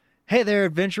Hey there,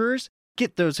 adventurers!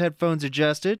 Get those headphones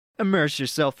adjusted, immerse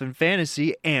yourself in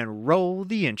fantasy, and roll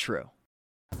the intro.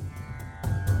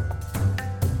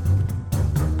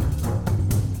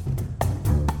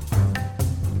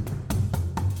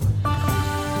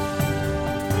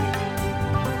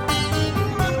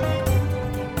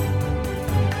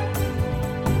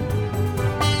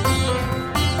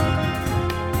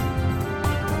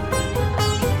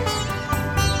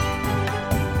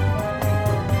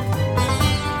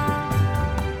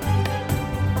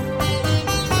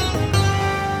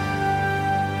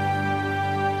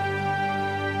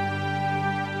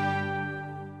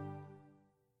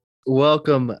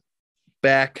 Welcome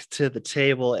back to the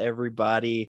table,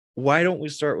 everybody. Why don't we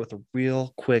start with a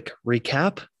real quick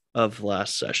recap of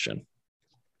last session?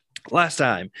 Last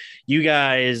time, you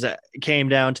guys came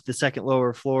down to the second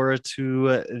lower floor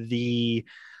to the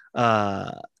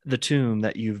tomb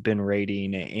that you've been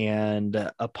raiding,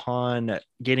 and upon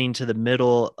getting to the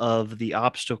middle of the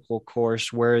obstacle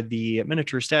course where the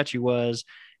miniature statue was,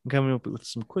 and coming up with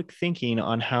some quick thinking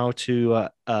on how to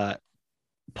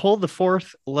pull the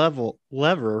fourth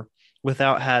lever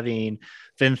without having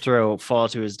Vinthro fall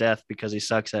to his death because he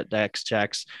sucks at dex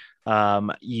checks.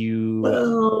 Bernard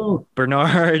and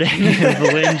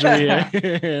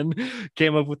Valendrian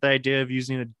came up with the idea of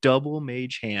using a double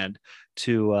mage hand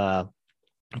to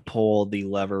pull the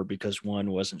lever because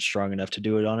one wasn't strong enough to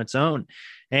do it on its own.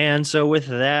 And so with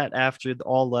that, after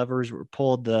all levers were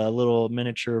pulled, the little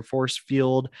miniature force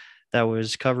field that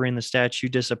was covering the statue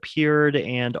disappeared,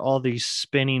 and all these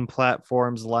spinning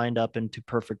platforms lined up into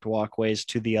perfect walkways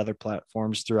to the other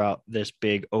platforms throughout this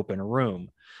big open room.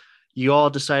 You all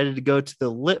decided to go to the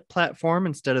lit platform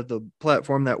instead of the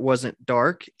platform that wasn't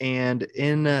dark, and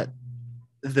in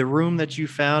the room that you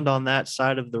found on that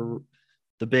side of the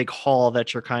big hall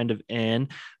that you're kind of in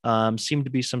seemed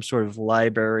to be some sort of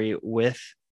library with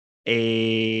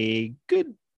a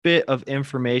good bit of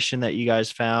information that you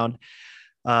guys found.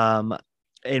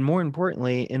 And more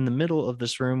importantly, in the middle of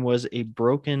this room was a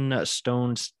broken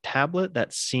stone tablet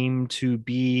that seemed to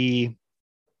be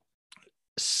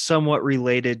somewhat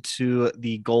related to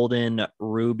the golden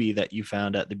ruby that you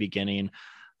found at the beginning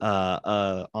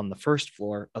on the first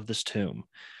floor of this tomb.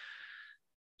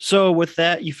 So with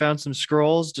that, you found some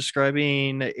scrolls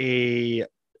describing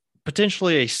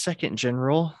potentially a second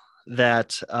general,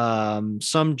 that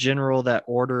some general that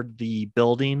ordered the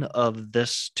building of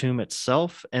this tomb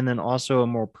itself, and then also a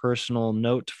more personal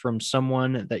note from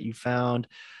someone that you found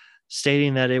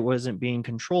stating that it wasn't being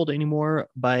controlled anymore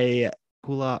by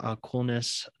Hula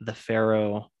Akulnis, the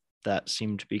pharaoh that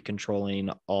seemed to be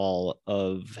controlling all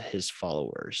of his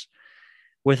followers.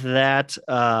 With that,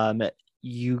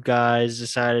 you guys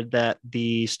decided that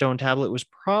the stone tablet was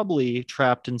probably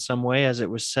trapped in some way, as it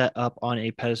was set up on a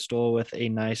pedestal with a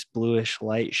nice bluish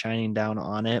light shining down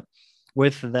on it.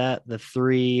 With that, the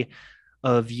three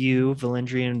of you,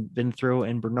 Valendrian, Vinthro,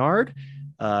 and Bernard,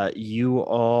 you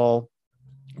all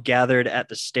gathered at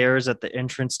the stairs at the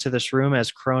entrance to this room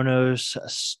as Kronos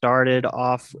started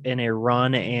off in a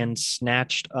run and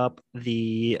snatched up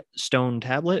the stone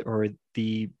tablet, or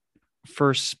the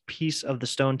first piece of the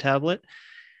stone tablet.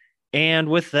 And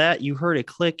with that, you heard a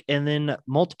click, and then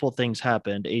multiple things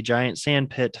happened. A giant sand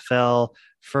pit fell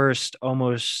first,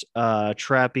 almost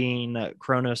trapping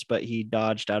Kronos, but he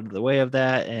dodged out of the way of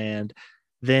that. And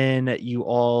then you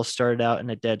all started out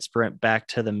in a dead sprint back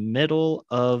to the middle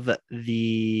of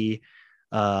the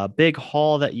big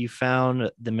hall that you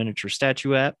found the miniature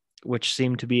statue at, which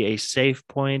seemed to be a safe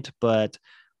point, but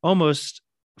almost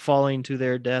falling to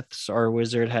their deaths. Our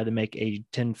wizard had to make a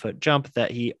 10-foot jump that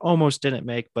he almost didn't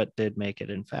make, but did make it,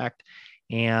 in fact.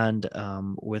 And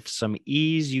with some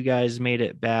ease, you guys made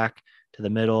it back to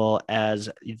the middle, as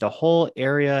the whole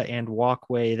area and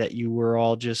walkway that you were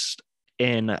all just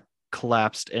in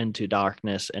collapsed into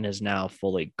darkness and is now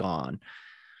fully gone.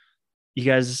 You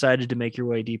guys decided to make your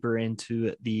way deeper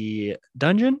into the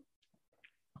dungeon,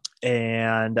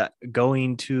 and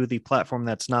going to the platform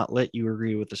that's not lit, you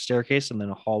agree with the staircase and then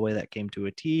a hallway that came to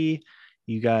a T.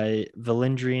 You guys,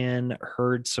 Valendrian,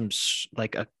 heard some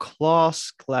like a claw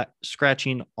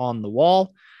scratching on the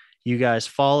wall. You guys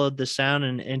followed the sound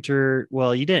and entered.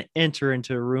 Well, you didn't enter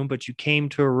into a room, but you came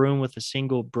to a room with a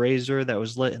single brazier that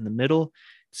was lit in the middle.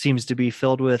 It seems to be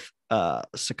filled with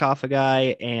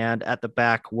sarcophagi, and at the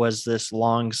back was this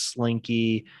long,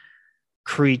 slinky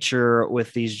creature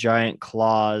with these giant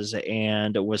claws,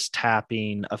 and was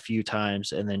tapping a few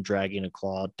times and then dragging a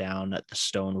claw down at the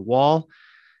stone wall.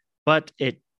 But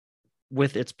it,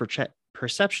 with its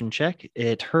perception check,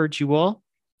 it heard you all,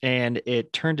 and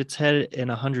it turned its head in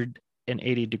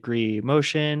 180-degree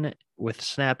motion with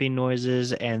snapping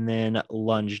noises and then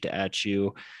lunged at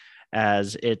you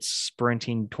as it's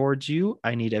sprinting towards you.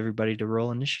 I need everybody to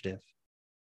roll initiative.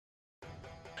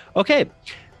 Okay.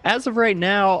 As of right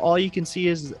now, all you can see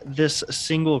is this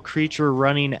single creature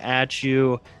running at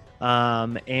you.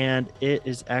 And it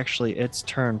is actually its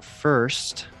turn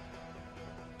first.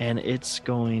 And it's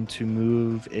going to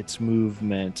move its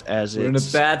movement as We're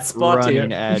it's in a bad spot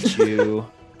running here. at you.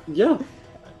 Yeah.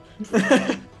 It's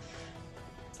a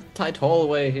tight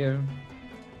hallway here.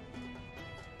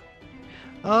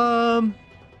 I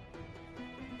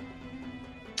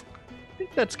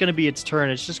think that's going to be its turn.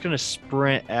 It's just going to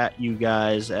sprint at you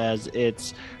guys as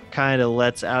it's kind of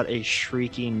lets out a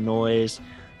shrieking noise.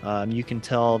 You can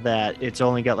tell that it's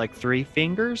only got like 3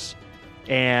 fingers,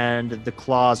 and the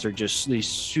claws are just these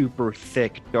super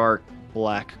thick, dark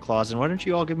black claws. And why don't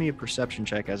you all give me a perception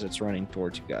check as it's running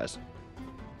towards you guys?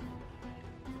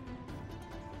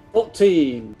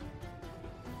 14.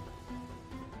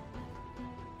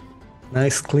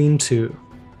 Nice clean 2.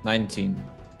 19.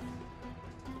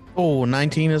 Oh,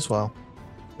 19 as well.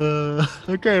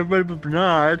 Okay, but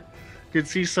Bernard can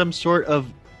see some sort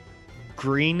of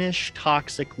greenish,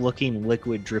 toxic-looking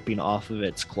liquid dripping off of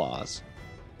its claws.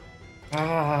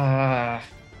 Ah,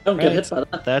 Don't get hit by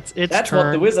that. That's its that's turn.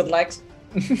 what the wizard likes.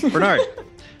 Bernard,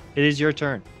 it is your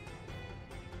turn.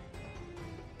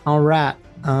 All right.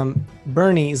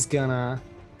 Bernie's gonna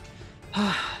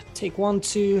take 1,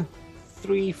 2,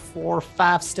 3, 4,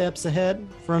 5 steps ahead in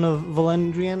front of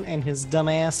Valendrian and his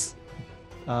dumbass.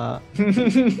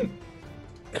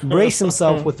 Brace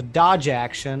himself with a dodge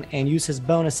action and use his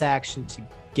bonus action to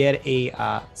get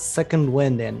a second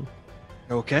wind in.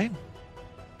 Okay.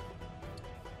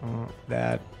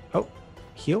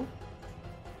 Heal.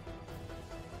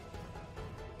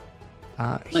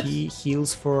 He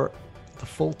heals for the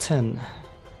full 10.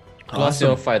 Plus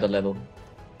your fighter level.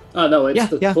 Oh, no, it's Yeah,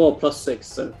 the yeah. 4 plus 6,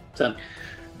 so 10.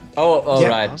 Oh, Yeah.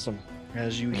 right. Awesome.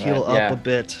 As you Right, heal up yeah. a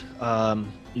bit,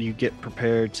 you get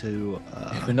prepared to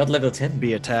We're not level 10.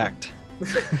 be attacked.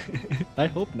 I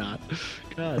hope not.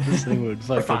 God, this thing would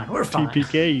fucking we're fine.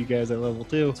 TPK you guys at level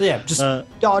 2. So yeah, just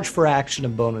dodge for action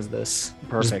and bonus this.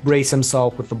 Perfect. Just brace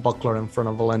himself with the buckler in front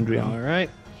of Valendrian. All right.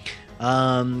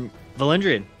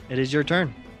 Valendrian, it is your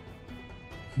turn.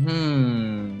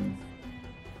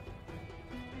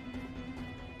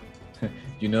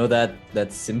 You know that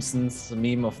Simpsons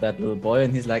meme of that little boy,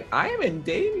 and he's like, "I'm in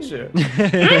danger." I'm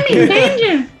in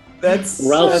danger. That's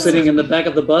Ralph sitting in the back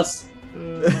of the bus.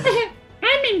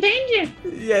 I'm in danger.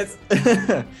 Yes.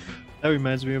 That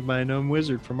reminds me of my gnome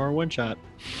wizard from our one shot.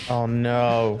 Oh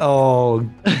no. Oh,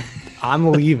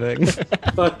 I'm leaving.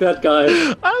 Fuck that guy.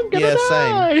 I'm gonna Yeah,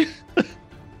 die.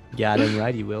 Yeah, damn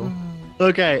right you will.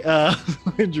 Okay,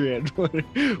 Valendrian, what are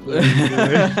you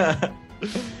doing?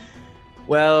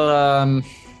 Well,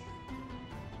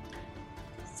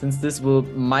 since this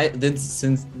might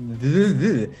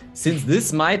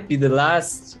be the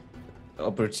last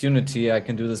opportunity I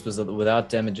can do this without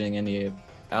damaging any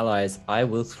allies, I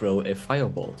will throw a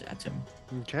firebolt at him.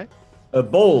 Okay. A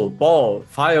fireball.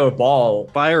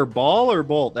 Fireball or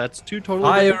bolt? That's 2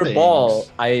 totally different Fireball.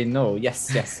 things. I know.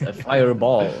 Yes, a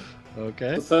fireball.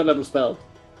 Okay. The 3rd level spell.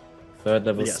 Third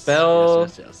level Yes, spell,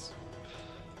 yes.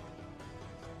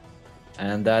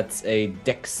 and that's a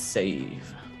dex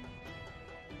save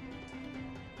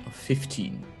of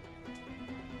 15.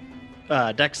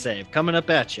 Dex save coming up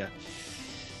at you.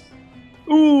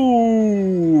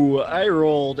 Ooh, I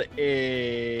rolled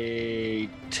a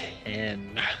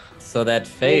 10. So that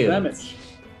Full fails. damage.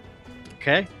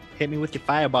 Okay, hit me with your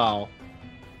fireball.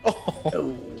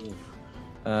 Oh.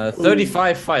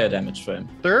 35 fire damage for him.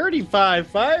 35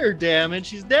 fire damage.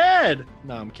 He's dead.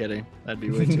 No, I'm kidding. That'd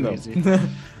be way too No. easy.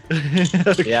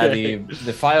 Yeah, Okay.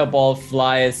 the fireball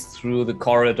flies through the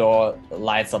corridor,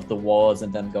 lights up the walls,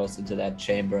 and then goes into that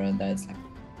chamber, and that's like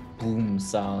boom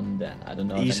sound. And I don't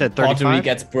know. You then said the pottery 35?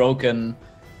 gets broken.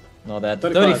 No, that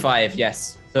 35. 35.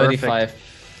 Yes, 35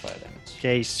 fire damage.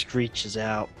 Okay, he screeches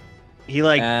out. He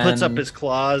puts up And- his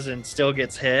claws and still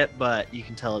gets hit, but you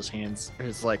can tell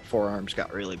his like forearms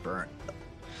got really burnt.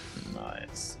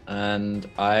 Nice. And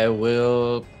I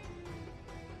will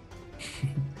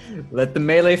let the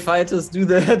melee fighters do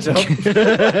their job.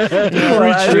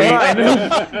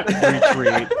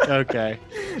 Retreat. Okay.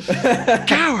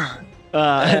 Coward.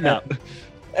 No.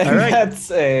 And All right.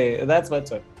 That's my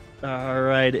turn. All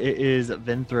right. It is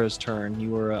Vinthro's turn.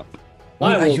 You are up.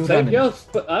 I Are will you take running? your.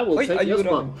 I will Wait, are take you your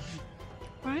spot. running?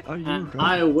 Why are you? And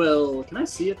I will. Can I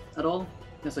see it at all?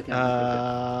 Yes, I can.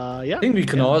 Yeah. I think we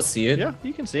can Yeah. all see it. Yeah,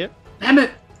 you can see it. Damn it!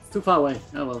 It's too far away.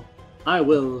 Oh well. I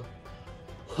will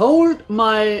hold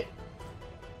my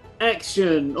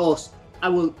action, I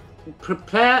will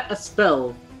prepare a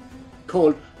spell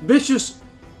called Vicious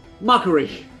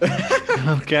Mockery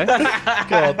Okay.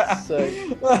 God's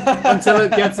sake. until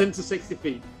it gets into 60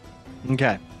 feet.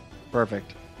 Okay.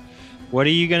 Perfect. What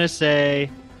are you gonna say?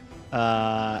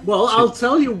 Well, I'll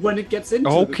tell you when it gets into.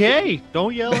 Okay.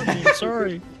 Don't yell at me.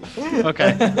 Sorry.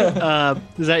 Okay.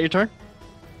 Is that your turn?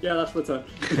 Yeah, that's my turn.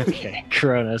 Okay.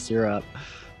 Cronus, you're up.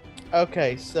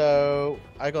 Okay, so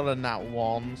I got a nat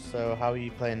 1, so how are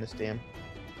you playing this game?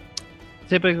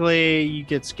 Typically, you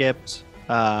get skipped,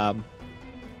 but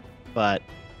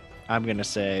I'm gonna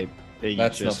say that you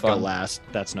That's no just go fun. last.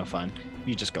 That's no fun.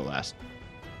 You just go last.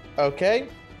 Okay,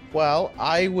 well,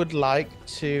 I would like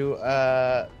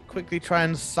to quickly try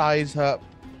and size up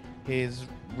his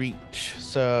reach.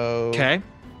 So, Okay.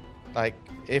 like,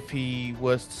 if he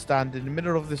was to stand in the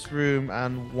middle of this room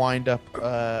and wind up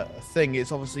a thing,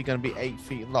 it's obviously going to be 8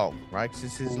 feet long, right? 'Cause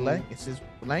it's his length. It's his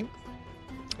length.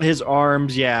 His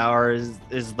arms, yeah,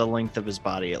 is the length of his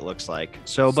body. It looks like.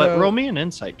 So, but So- roll me an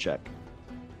insight check.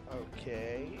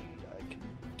 Okay, I can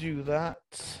do that.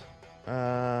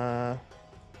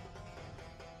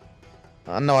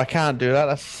 No, I can't do that.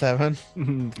 That's 7.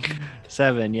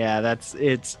 7, yeah, that's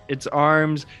its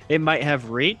arms. It might have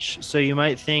reach, so you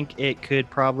might think it could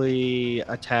probably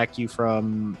attack you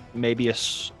from maybe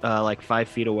like 5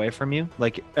 feet away from you.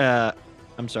 Like,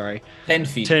 I'm sorry, 10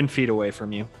 feet. 10 feet away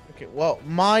from you. Okay, well,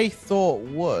 my thought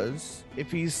was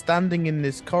if he's standing in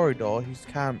this corridor, he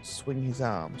can't swing his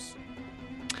arms.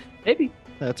 Maybe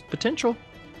that's potential.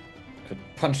 Could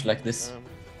punch like this.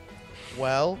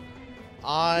 Well,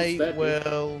 I What's that do?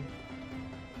 will.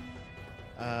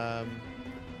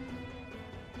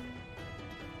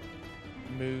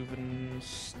 Move and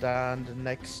stand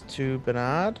next to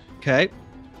Bernard. Okay.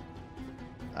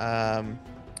 And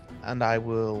I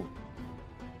will.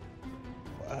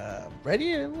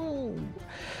 Ready? Well,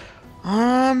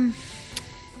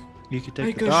 You could take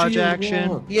Make the a dodge shield action.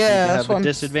 wall. You yeah, could that's have what a I'm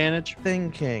disadvantage.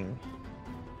 thinking.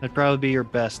 That'd probably be your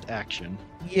best action.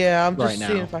 Yeah, I'm Right just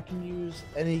seeing now. if I can use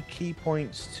any key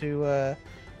points to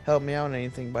help me out on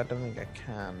anything, but I don't think I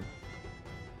can.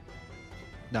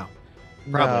 No,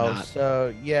 probably no, not.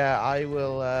 So yeah, I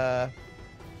will.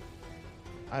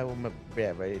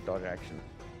 Ready dodge action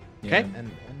Okay.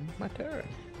 and my turn.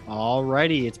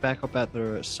 Alrighty, it's back up at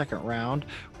the second round,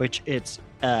 which it's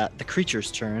the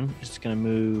creature's turn. It's going to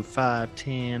move 5,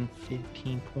 10,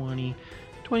 15, 20,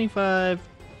 25,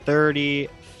 30,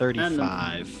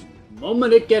 35. The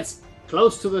moment it gets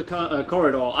close to the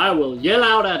corridor, I will yell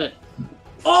out at it.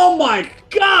 Oh my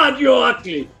god, you're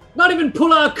ugly! Not even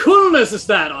Pulla coolness is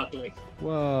that ugly.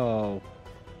 Whoa.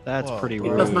 That's Whoa. pretty He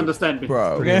rude. doesn't understand me.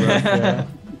 Bro. Pretty rough,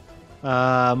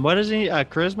 yeah. What is he?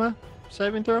 Charisma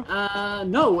saving throw?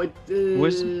 No, it.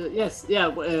 Wisdom? Yes, yeah.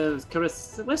 Wisdom.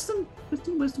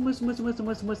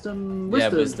 Yeah,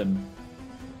 wisdom.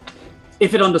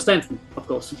 If it understands me, of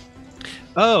course.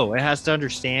 Oh, it has to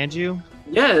understand you?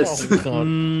 Yes. Oh,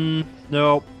 God.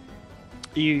 Nope.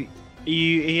 He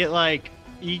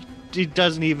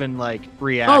doesn't even like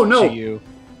react Oh, no. to you.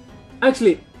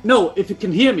 Actually, no. If it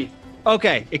can hear me,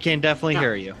 Okay, it can definitely Yeah.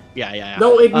 hear you. Yeah.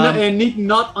 no, it Um, need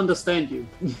not understand you.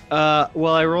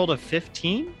 Well, I rolled a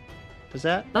 15. Is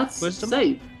that That's wisdom?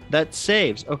 safe. that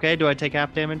saves? Okay, do I take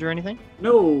half damage or anything?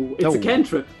 No, it's No. a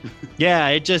cantrip. Yeah,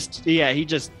 he just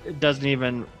it doesn't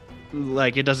even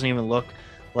look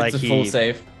like It's a he full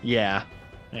save. Yeah.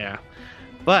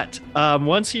 But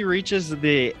once he reaches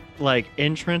the like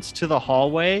entrance to the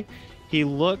hallway, he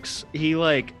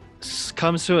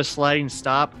comes to a sliding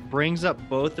stop, brings up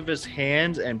both of his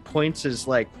hands and points his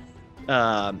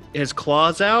his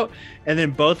claws out, and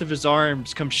then both of his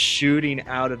arms come shooting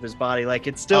out of his body. Like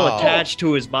it's still Oh. attached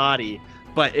to his body,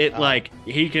 but it Oh. like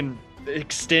he can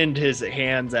extend his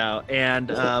hands out. And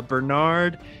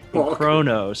Bernard and Fuck.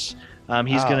 Kronos,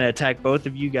 he's Oh. gonna attack both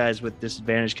of you guys with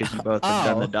disadvantage because you both have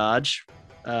done Oh. the dodge.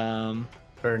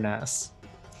 Burness.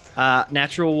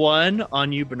 Natural 1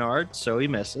 on you, Bernard, so he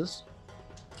misses.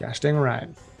 Gosh dang right.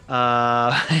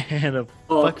 And a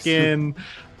Fuck. fucking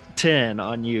 10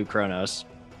 on you, Kronos.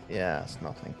 Yeah, it's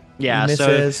nothing. Yeah, He so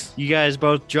misses. you guys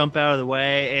both jump out of the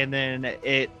way, and then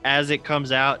as it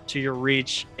comes out to your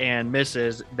reach and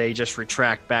misses, they just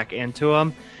retract back into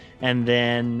him, and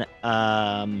then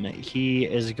he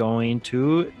is going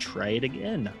to try it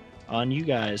again on you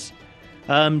guys.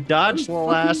 Dodge Fucking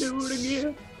lasts do it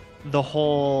again. the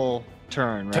whole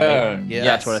turn, right? Turn. Yeah,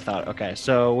 That's what I thought. Okay,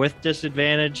 so with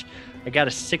disadvantage, I got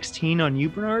a 16 on you,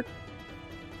 Bernard.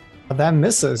 That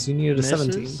misses. You needed a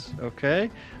 17. Misses. Okay.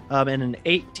 And an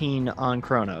 18 on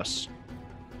Kronos.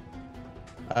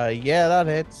 Yeah, that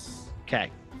hits. Okay.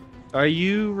 Are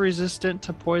you resistant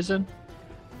to poison?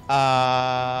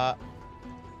 I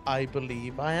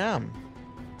believe I am.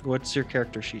 What's your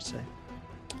character sheet say?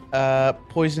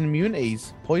 Poison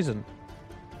immunities. Poison.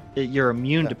 You're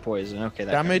immune to poison. Okay,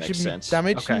 that Damage. makes sense.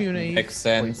 Damage Okay. immunity. Makes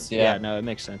sense. Yeah, Yeah. no, it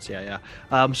makes sense. Yeah.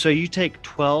 So you take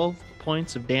 12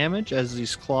 points of damage as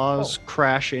these claws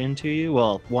crash into you.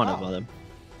 Well, one of them.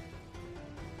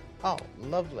 Oh,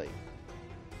 lovely.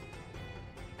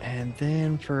 And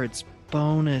then for its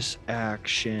bonus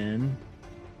action,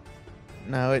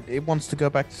 No, it wants to go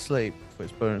back to sleep for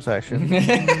its bonus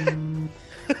action.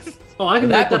 Oh, I can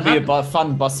That make would be a happen.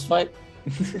 fun boss fight.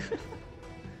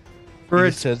 for He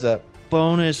its turns up.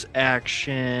 bonus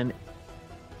action.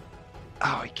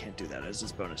 Oh, he can't do that as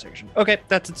his bonus action. Okay,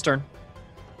 that's its turn.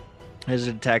 As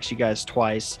it attacks you guys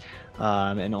twice,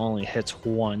 and only hits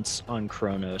once on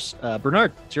Kronos.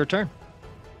 Bernard, it's your turn.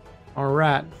 All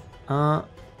right. I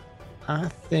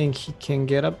think he can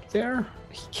get up there.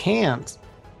 He can't.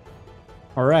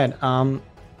 All right.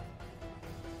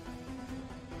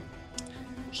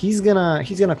 He's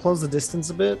gonna close the distance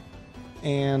a bit,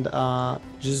 and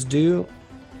just do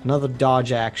another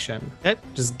dodge action. Okay.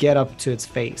 Just get up to its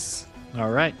face.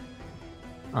 All right.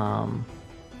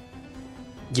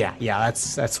 Yeah.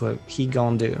 That's what he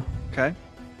gonna do. Okay.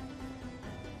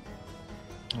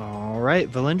 All right,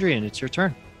 Valendrian, it's your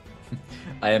turn.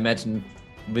 I imagine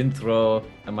Windthrow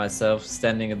and myself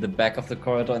standing at the back of the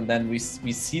corridor, and then we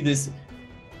see this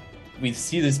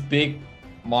big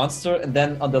monster, and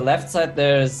then on the left side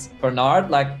there's Bernard,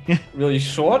 like really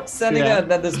short, standing Yeah. there,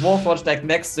 and then this Warforged like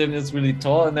next to him is really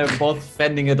tall, and they're both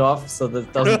fending it off so that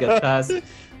it doesn't get past.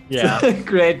 Yeah,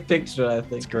 Great picture, I it's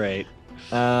think. great.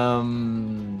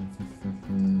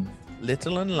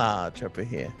 Little and large over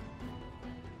here.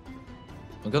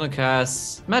 I'm gonna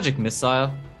cast Magic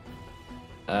Missile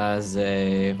as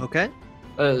a Okay.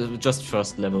 just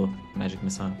first level Magic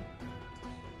Missile.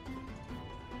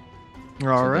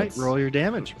 All right, that's- roll your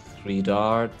damage. 3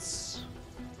 darts.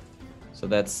 So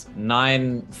that's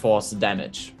 9 force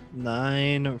damage.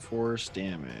 9 force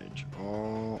damage.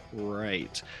 All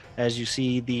right. As you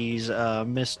see these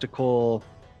mystical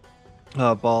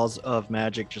balls of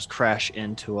magic just crash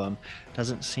into him.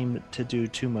 Doesn't seem to do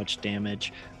too much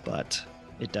damage, but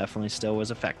it definitely still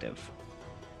was effective.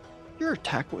 Your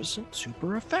attack wasn't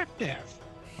super effective.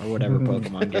 Or whatever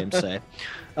Pokemon games say.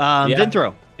 Yeah.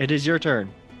 Vinthrow, it is your turn.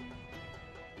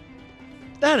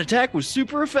 That attack was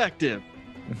super effective.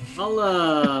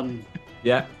 I'll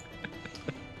Yeah.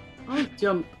 I'll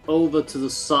jump over to the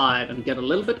side and get a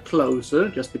little bit closer,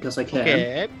 just because I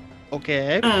can.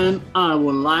 Okay. And I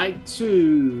would like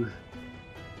to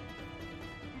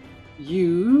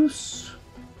use.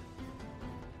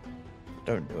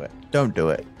 Don't do it. Don't do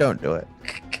it. Don't do it.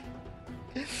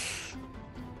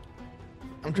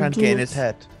 I'm trying to get in his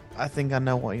head. I think I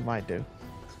know what he might do.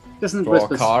 Doesn't Draw a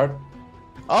Whispers. card.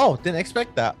 Oh, didn't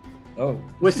expect that. Oh.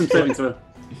 Wisdom saving throw.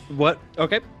 What?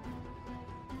 Okay.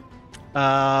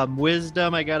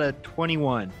 Wisdom, I got a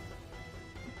 21.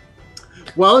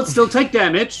 Well, it still take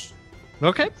damage.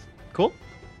 Okay, cool.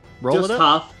 Roll just it up.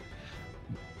 half.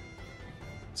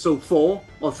 So 4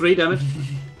 or 3 damage.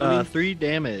 I mean, 3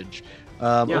 damage.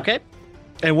 Yeah. Okay.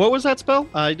 And what was that spell?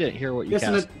 I didn't hear what you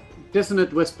cast.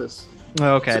 Dissonant Whispers.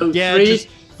 Okay. So yeah, 3 just,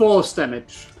 force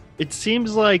damage. it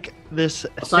seems like this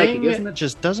Psychic, thing isn't it?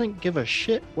 just doesn't give a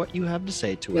shit what you have to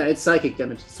say to Yeah, it. it's psychic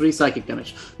damage. 3 psychic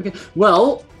damage. Okay.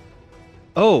 Well,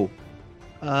 Oh.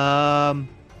 Okay,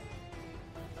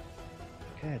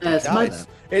 It's my- that.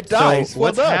 It So dies.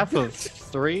 what's well done. half of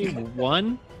 3?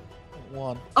 1?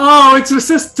 1. oh, it's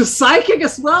resist to psychic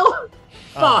as well.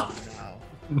 Oh,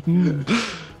 no.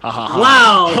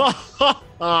 Wow.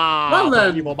 well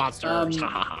then, evil monsters.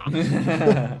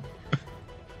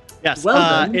 Yes, Well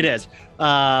done. it is.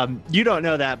 You don't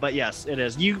know that, but yes, it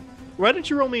is. Why don't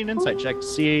you roll me an insight check to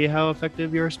see how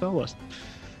effective your spell was?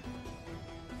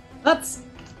 That's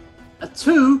a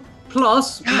 2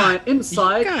 plus my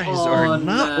insight. you guys are on,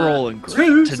 not rolling great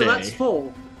 2, today. so that's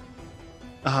 4.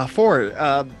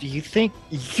 4. Do you think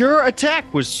your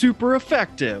attack was super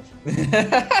effective?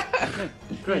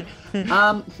 Great.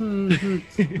 Anything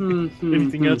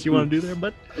else you want to do there,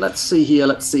 bud? Let's see here.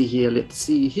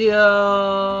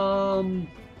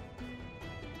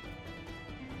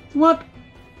 What?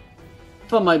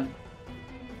 For my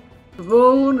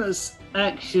bonus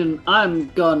action, I'm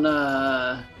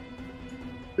gonna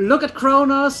look at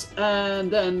Kronos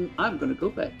and then I'm gonna go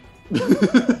back. Okay,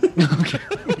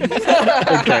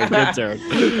 good turn.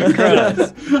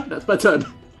 Kronos, That's my turn.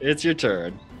 it's your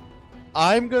turn.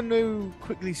 I'm going to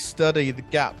quickly study the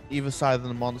gap either side of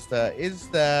the monster. Is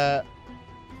there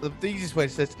the easiest way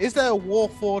to say this, is there a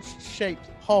Warforged shaped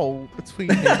hole between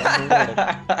him and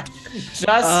the wall?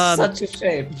 Just such a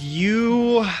shape.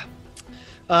 You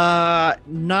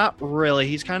not really.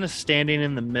 He's kind of standing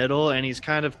in the middle and he's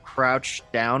kind of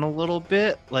crouched down a little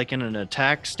bit, like in an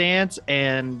attack stance,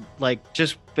 and like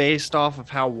just based off of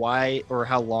how wide or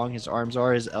how long his arms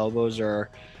are, his elbows are,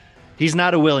 he's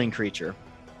not a willing creature.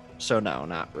 So no,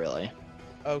 not really.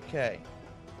 Okay.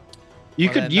 You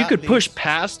Well, could then you that could push leaves-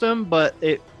 past him, but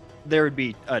there would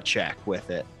be a check with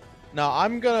it. Now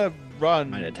I'm gonna run.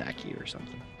 Might attack you or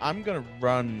something. I'm gonna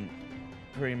run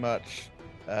pretty much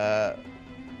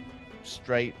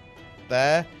straight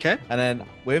there. Okay. And then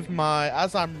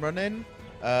as I'm running,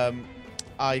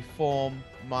 I form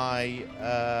my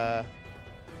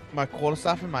my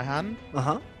quarterstaff in my hand,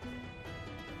 Uh-huh.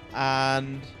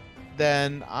 and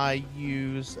then I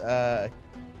use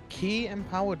key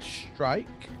empowered strike.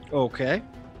 Okay.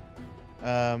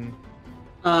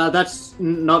 That's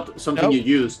not something Nope. you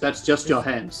use. That's just your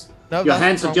hands. No, Your that's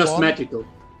hands the are wrong just one. magical.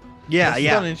 Yeah,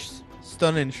 yeah.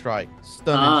 Stunning strike. Ah,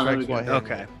 Stunning there we strike's what I go. hit.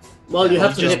 Okay. Well, you Yeah, have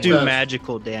You to just hit do first.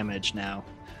 magical damage now.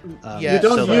 Yeah, You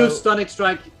don't so use stunning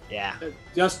strike yeah.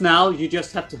 just now. You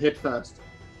just have to hit first.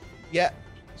 Yeah.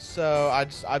 So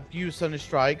I've used stunning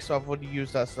strike, so I've already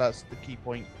used that. So that's the key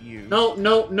point used. No. You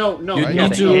You need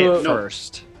have to to hit no.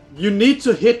 first. You need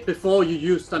to hit before you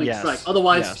use stunning Yes. strike.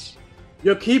 Otherwise, yes.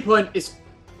 your key point is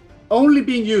only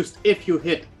being used if you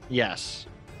hit. Yes.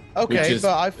 Okay, Which is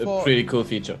but I a thought pretty cool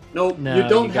feature. No, No, you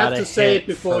don't have gotta to say hit it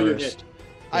before you first. hit.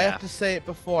 I Yeah. have to say it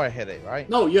before I hit it, right?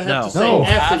 No, you have No. to say No,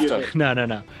 after you after. hit.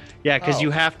 No. Yeah, because Oh.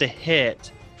 you have to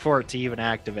hit for it to even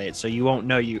activate. So you won't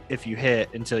know if you hit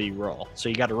until you roll. So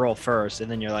you got to roll first,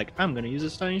 and then you're like, I'm gonna use a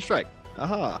stunning strike.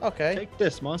 Aha! Okay. Take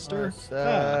this, monster.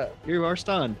 That's, You are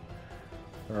stunned.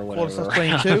 Or whatever. Quarter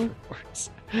slash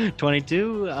 22?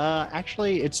 22.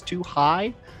 Actually, it's too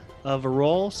high of a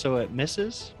roll, so it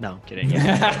misses. No, I'm kidding.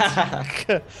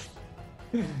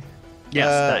 Yes,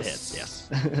 that hits.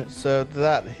 Yes. So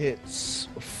that hits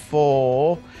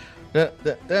for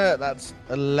that's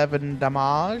 11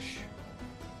 damage.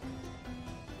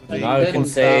 Hey, Now you then can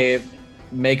stop. say,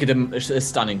 make it a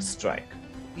stunning strike.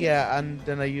 Yeah, and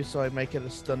then so I make it a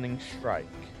stunning strike.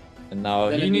 And now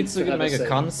Then he it needs needs to to have a make a save.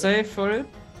 con save for it.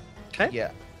 Okay.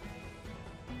 Yeah.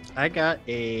 I got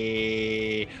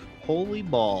a holy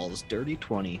balls, dirty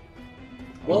 20.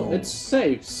 Well, Oh. it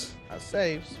saves. That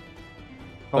saves.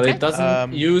 But Okay. it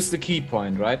doesn't use the key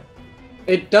point, right?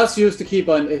 It does use the key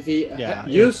point if he Yeah,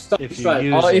 use stunning if you strike.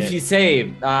 use- Oh, if it. you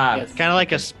save. Yes. Kind of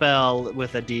like a spell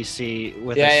with a DC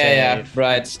with Yeah, a yeah, yeah, save.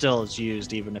 right. It still is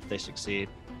used even if they succeed.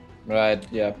 Right,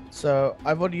 yeah. So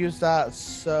I've already used that,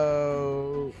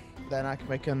 so then I can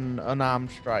make an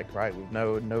unarmed strike, right? With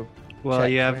no Well,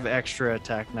 check you for have him. extra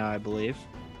attack now, I believe.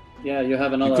 Yeah, you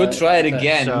have another. You could try it attack.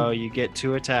 again. So you get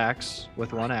 2 attacks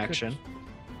with 1 action.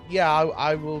 Yeah,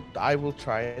 I will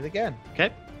try it again.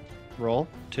 Okay. Roll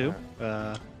 2.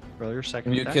 Roll your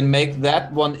second You attack. can make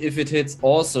that one, if it hits,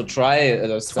 also try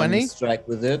a stunning 20? strike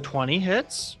with it. 20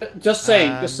 hits. Just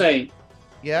saying.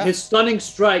 Yeah. His stunning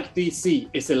strike DC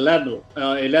is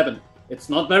 11. It's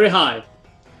not very high.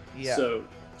 Yeah. So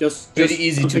just Pretty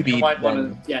easy to something you beat might wanna-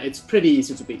 then. Yeah, it's pretty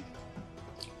easy to beat.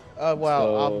 Well,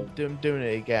 So- I'm doing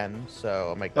it again, so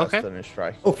I'll make that Okay. stunning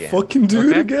strike Oh, again. fucking do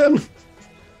it Okay. again.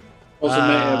 Also,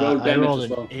 roll I damage rolled as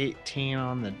well. an 18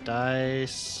 on the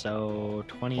dice, so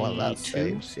 22. Well, that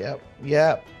saves. Yep.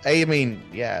 Yeah. I mean,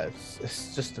 yeah,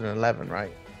 it's just an 11,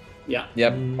 right? Yeah.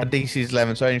 Yep. A DC's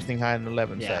 11, so anything higher than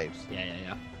 11 Yeah. saves.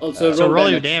 Yeah. Also, So roll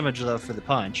your damage. damage though for the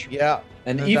punch. Yeah.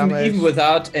 And No even damage.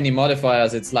 without any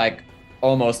modifiers, it's like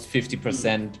almost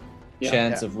 50% Yeah.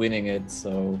 chance Yeah. of winning it.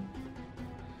 So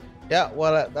Yeah.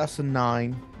 Well, that's a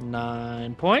 9.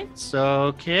 9 points.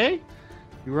 Okay.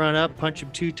 You run up, punch him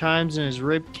 2 times in his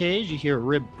rib cage. You hear a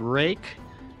rib break.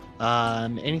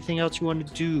 Anything else you want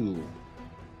to do?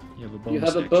 You have a bonus. You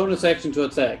have a action. bonus action to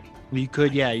attack. You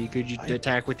could, yeah. You could I-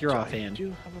 attack with your I offhand. do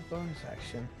have a bonus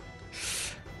action.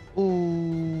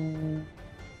 Ooh.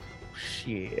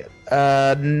 Shit.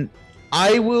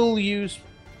 I will use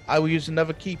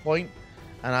another key point,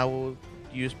 and I will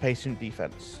use patient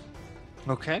defense.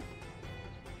 Okay.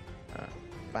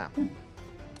 Bam.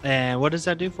 And what does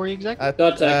that do for you exactly?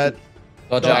 Dodge action.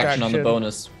 dodge Dodge action on the action.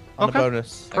 bonus. On Okay. the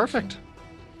bonus. Perfect.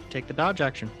 Take the dodge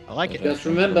action. I like it. Just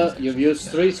remember, you've used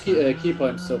 3 key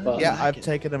points so far. Yeah, like I've it.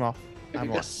 taken them off.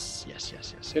 I'm off. Yes.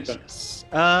 Good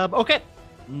turn. Okay.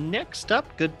 Next up,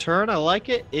 good turn. I like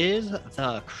it. Is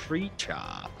the creature.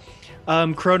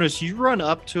 Cronus, you run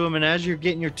up to him, and as you're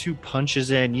getting your 2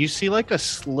 punches in, you see like a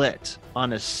slit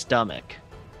on his stomach,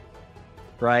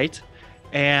 right?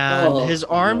 And Oh, his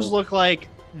arms no. look like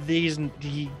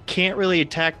he can't really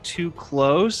attack too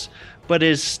close, but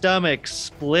his stomach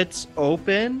splits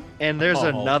open and there's Oh.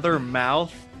 another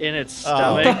mouth in its Oh.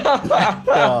 stomach.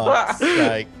 God,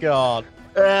 my God.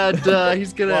 And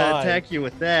he's gonna Why? attack you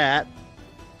with that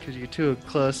because you're too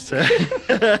close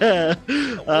to.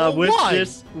 Why?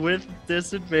 With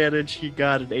disadvantage, he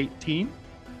got an 18.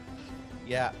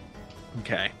 Yeah.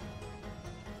 Okay.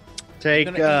 I'm Take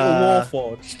gonna eat a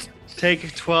Warforged.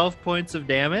 take 12 points of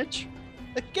damage.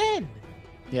 Again.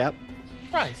 Yep.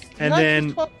 Christ. And That's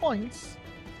then- 12 points.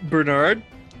 Bernard,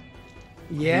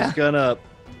 Yeah. he's gonna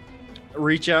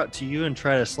reach out to you and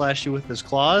try to slash you with his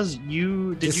claws. Did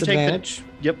you take the Disadvantage.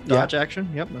 dodge action?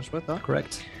 Yep, that's what I thought.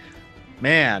 Correct.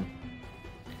 Man,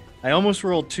 I almost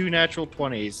rolled 2 natural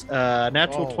 20s.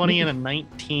 Natural Oh. 20 and a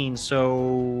 19,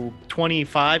 so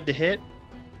 25 to hit.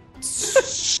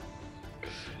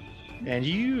 And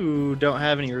you don't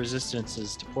have any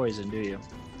resistances to poison, do you?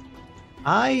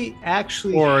 I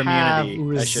actually Or have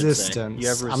immunity, I should say. resistance. You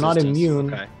have resistance. I'm not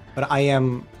immune, Okay. but I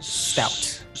am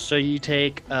stout. So you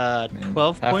take Man,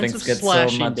 12 points halflings of get so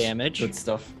slashing much damage. Good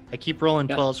stuff. I keep rolling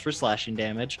Yeah. 12s for slashing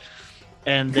damage.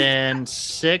 And then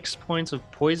 6 points of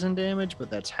poison damage, but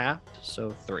that's halved,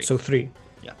 so 3. So 3.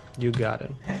 Yeah. You got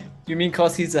it. You mean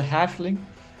cause he's a halfling?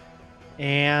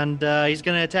 And he's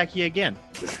going to attack you again.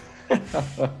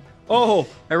 Oh,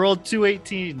 I rolled 2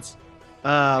 18s.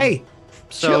 Hey.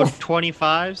 So chill.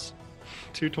 25s?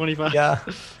 225? Yeah.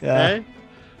 Yeah. Okay.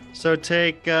 So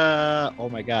take, oh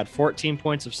my god, 14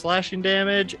 points of slashing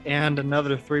damage and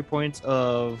another 3 points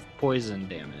of poison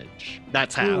damage.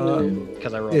 That's half,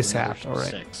 because I rolled It's another half, all right.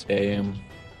 6. Damn.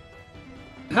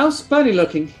 How's Bunny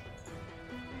looking?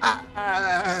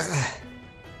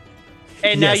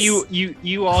 And now Yes.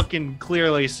 you all can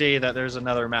clearly see that there's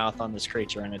another mouth on this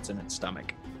creature and it's in its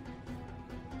stomach.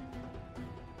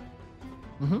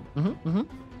 Pretty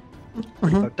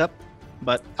Mhm. fucked up.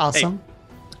 But Awesome.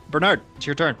 Bernard, it's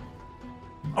your turn.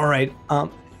 All right.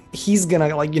 He's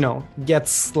gonna get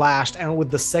slashed, and with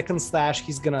the second slash,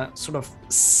 he's gonna sort of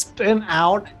spin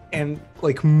out and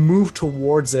move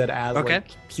towards it as Okay.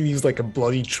 he leaves a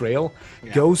bloody trail,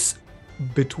 Yeah. goes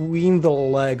between the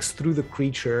legs through the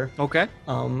creature, Okay.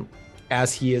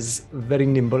 as he is very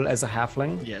nimble as a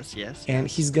halfling, Yes, yes. and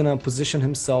he's gonna position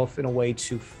himself in a way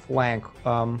to flank.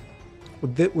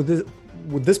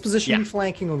 Would this position Yeah. be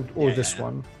flanking or Yeah, this yeah.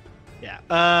 one?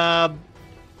 Yeah.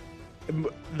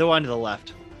 The one to the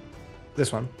left.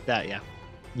 This one. That, yeah.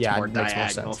 Yeah, More it makes more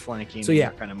diagonal sense. flanking. So, yeah.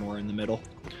 kind of more in the middle.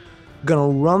 Gonna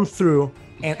run through,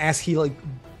 and as he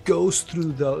goes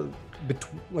through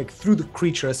through the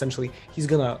creature, essentially, he's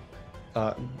gonna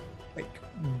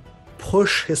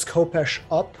push his Kopesh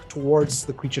up towards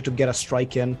the creature to get a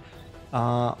strike in.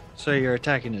 So you're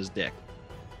attacking his dick.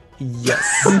 Yes.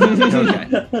 Okay.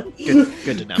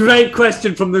 Good to know. Great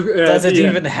question from the. Does it the,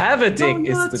 even have a dick? No, Is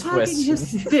you're the attacking question.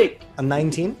 his dick. A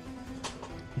 19.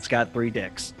 It's got 3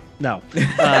 dicks. No.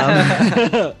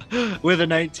 With a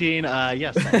 19,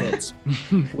 yes, that hits.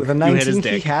 With a You hit his 19, he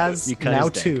dick. has You cut now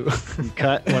his dick. 2. You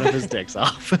cut one of his dicks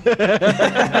off. We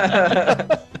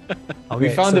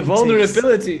Okay, found so a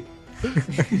vulnerability.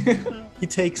 He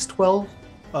takes 12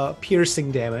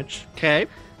 piercing damage, Okay.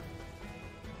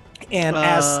 and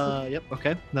as Yep.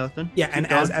 Okay. Nothing. yeah, Keep and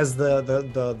going. as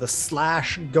the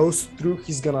slash goes through,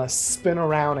 he's gonna spin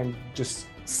around and just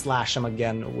slash him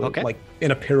again with Okay.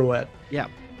 in a pirouette. Yeah.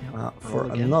 For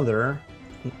Roll again. another.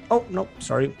 Oh no,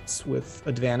 sorry, it's with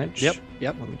advantage. Yep.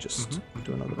 Yep. Let me just Mhm.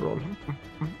 do another roll.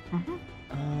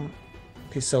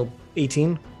 Okay, so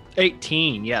 18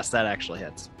 18. Yes, that actually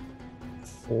hits.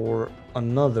 for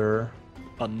another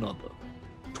Another.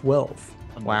 12.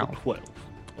 Wow. 12.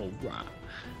 All right.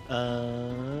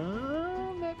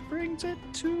 That brings it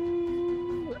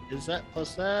to. Is that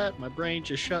plus that? My brain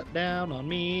just shut down on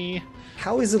me.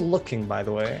 How is it looking, by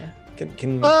the way?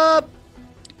 Can Well,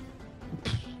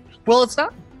 it's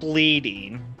not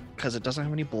bleeding because it doesn't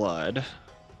have any blood.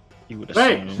 You would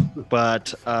Right. assume,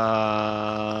 but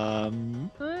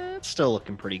it's still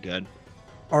looking pretty good.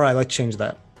 all right, let's change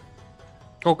that.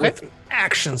 Okay. With an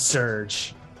action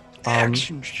surge.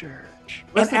 Action surge.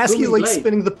 Where's And the as he's booming blade?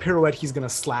 spinning the pirouette, he's gonna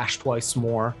slash twice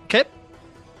more, Okay.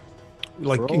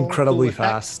 like Roll incredibly attack.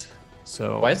 fast.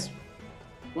 So Twice?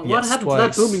 What Yes, happened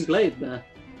twice. to that booming blade there?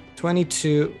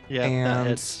 22 Yeah, that and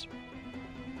hits.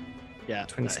 Yeah,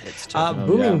 26. that hits too. Oh,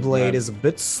 Booming yeah, Blade yeah. is a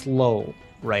bit slow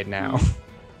right now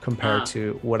compared Ah.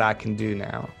 to what I can do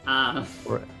now. Ah,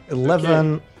 We're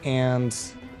 11 and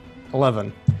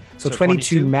 11. So, So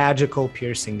 22 22? magical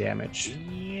piercing damage.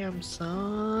 Damn,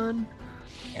 son.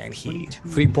 And he 22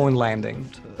 3-point landing.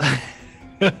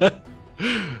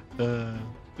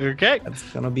 Okay. That's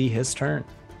gonna be his turn.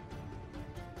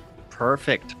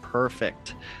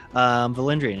 Perfect.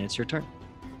 Valendrian, it's your turn.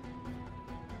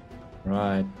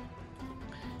 Right.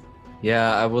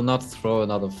 Yeah, I will not throw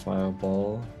another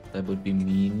fireball. That would be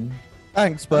mean.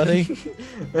 Thanks, buddy.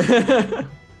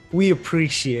 We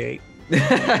appreciate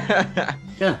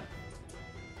Yeah.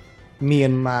 me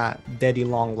and my daddy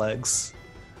long legs.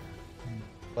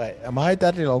 Wait, am I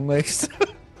Daddy Longlegs?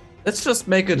 Let's just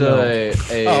make it No. a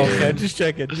Oh, okay, just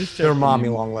checking. Just They're checking. mommy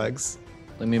long legs.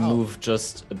 Let me move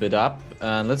just a bit up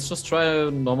and let's just try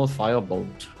a normal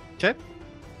firebolt. Okay.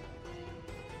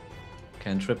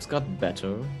 Cantrips got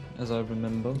better, as I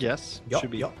remember. Yes. Yup,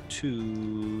 Should be yup.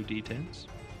 2 d10s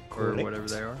or Correct. whatever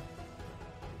they are.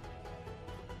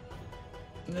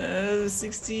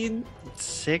 16.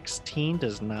 16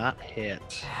 does not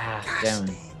hit. Damn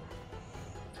it.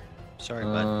 Sorry,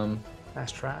 bud.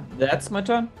 Nice try. That's my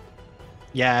turn.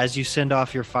 Yeah, as you send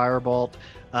off your firebolt,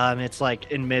 it's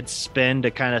like in mid spin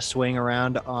to kind of swing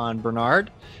around on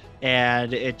Bernard,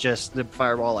 and it just the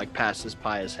fireball like passes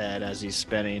by his head as he's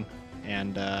spinning,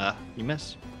 and you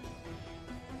miss.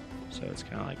 So it's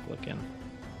kind of like looking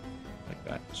like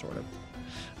that, sort of.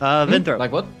 Vinthro.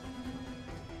 Like what?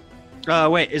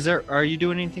 Wait, are you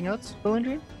doing anything else,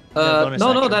 Valendrian? No, bonus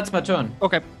no, action. that's my turn.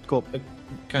 Okay, cool.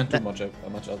 Can't do much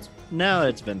else. Now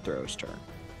it's Vinthro's turn.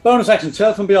 Bonus action,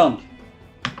 Tales from Beyond.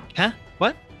 Huh?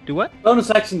 What? Do what?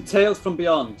 Bonus action, Tales from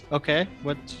Beyond. Okay,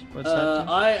 what's that?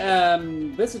 I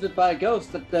am visited by a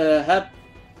ghost that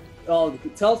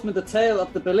tells me the tale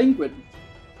of the Belinguin.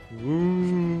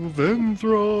 Ooh,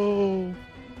 Vinthro.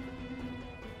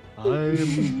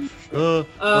 I'm the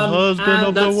husband and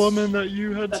of the that's- woman that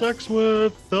you had that's- sex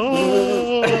with.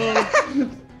 Oh,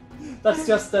 That's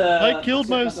just I killed that's just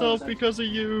my myself bonus because of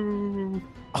you.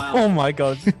 Oh my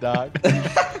god, it's dark.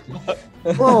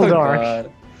 Well, dark.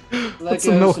 action. Like Put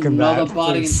some milk in another that,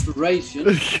 body please.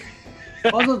 inspiration.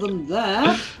 Other than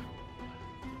that,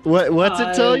 What's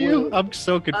it tell you? will- I'm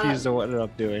so confused on what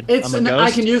I'm doing. it's I'm a an, I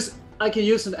ghost. can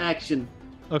use an action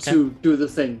Okay. to do the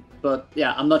thing, but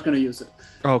yeah, I'm not gonna use it.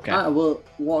 Okay. I will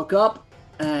walk up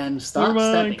and Never start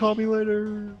mind. stabbing. Call me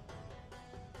later.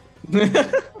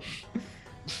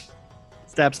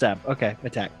 Stab. Okay.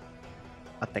 Attack.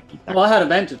 Attack. Well, I had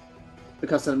advantage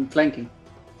because I'm flanking.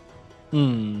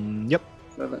 Yep.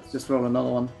 So let's just roll another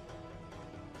one.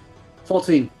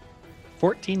 14.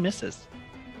 14 misses.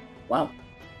 Wow.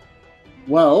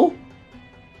 Well,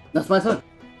 that's my turn.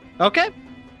 Okay.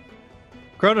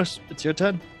 Kronos, it's your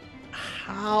turn.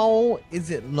 How is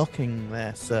it looking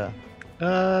there, sir?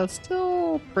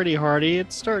 Still pretty hardy.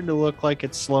 It's starting to look like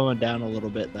it's slowing down a little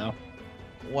bit, though.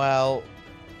 Well,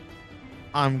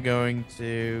 I'm going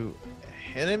to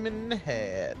hit him in the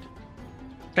head.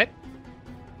 Okay.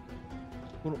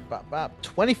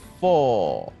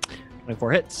 24.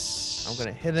 24 hits. I'm going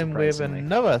to hit him with Surprisingly.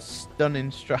 another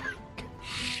stunning strike.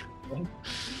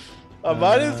 I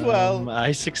might as well.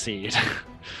 I succeed.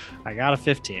 I got a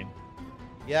 15.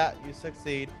 Yeah, you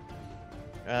succeed.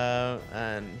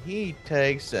 And he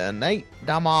takes an 8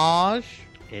 damage.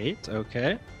 8,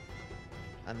 okay.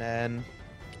 And then,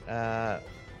 I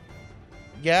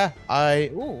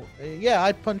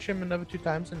punch him another 2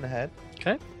 times in the head.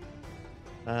 Okay.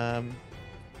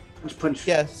 Punch.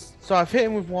 Yes. So I've hit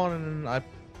him with 1, and I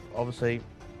obviously,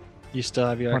 You still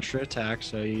have your Punch. extra attack,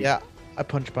 so you, yeah, I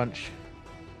punch. you can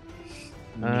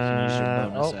use your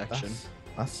bonus action.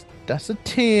 That's a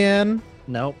 10.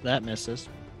 Nope, that misses.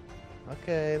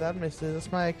 Okay, that misses.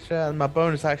 That's my extra. And my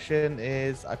bonus action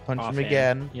is I punch him Offhand.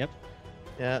 again. Yep.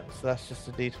 Yeah, so that's just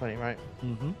a d20, right?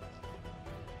 Mm-hmm.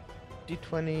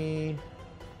 D20,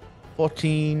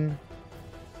 14.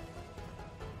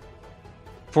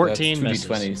 14 That's misses.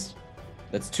 2d20s.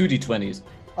 That's 2d20s.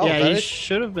 Oh, yeah, that you is-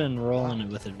 should have been rolling it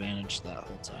with advantage that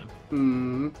whole time.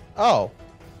 Hmm. Oh,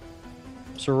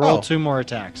 So roll Oh. 2 more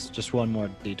attacks, just 1 more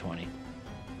d20,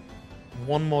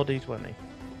 one more d20.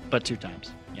 but 2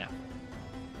 times. Yeah.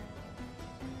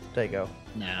 There you go.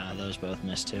 Nah, those both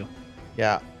missed too.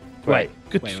 Yeah. Wait,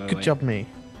 Good, wait, good wait. job, me.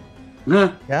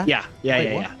 Huh. Yeah. Yeah,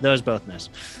 Wait, what? yeah. Those both miss.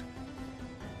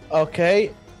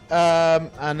 Okay.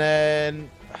 And then,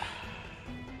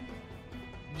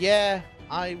 yeah,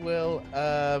 I will.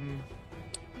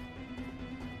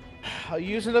 I'll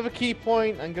use another key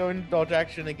point and go into dodge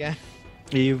action again.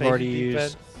 You've Basic already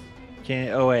defense. used.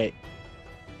 Can't. Oh wait.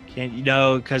 Can't you?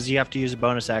 No, because you have to use a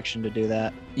bonus action to do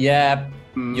that. Yeah,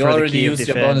 Hmm. You For the already key of used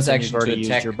your defense, bonus and action you've already to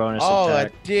used attack. your bonus Oh,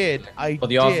 attack. I did. I For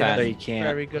the did. offhand. So you can't.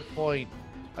 Very good point.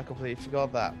 I completely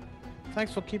forgot that.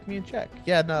 Thanks for keeping me in check.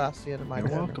 Yeah, no, that's the end of my You're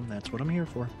turn. welcome. That's what I'm here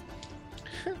for.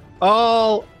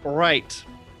 All right.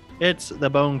 It's the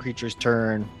bone creature's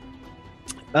turn.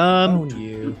 Own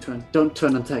you. Don't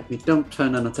turn and attack me. Don't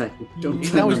turn and attack me. Don't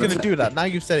turn Now he's and gonna attack do that. Now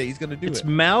you've said it. He's gonna do Its it.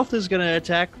 mouth is gonna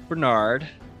attack Bernard.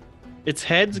 Its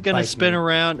head's gonna Bite spin me.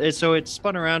 around. So it's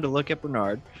spun around to look at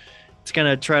Bernard. It's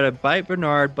gonna try to bite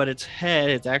Bernard, but its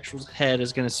actual head,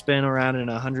 is gonna spin around in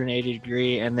a 180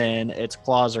 degree, and then its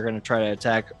claws are gonna try to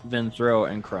attack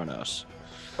Vinthro and Kronos.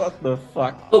 What the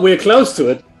fuck? Oh, we're close to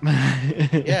it.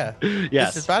 Yeah.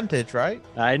 Yes. Disadvantage, right?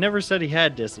 I never said he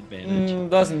had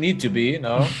disadvantage. Doesn't need to be,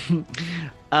 no.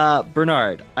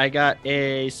 Bernard, I got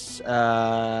a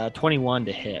 21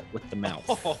 to hit with the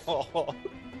mouth.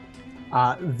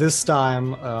 This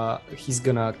time, he's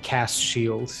gonna cast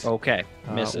shield, Okay,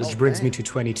 misses. which brings me to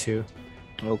 22.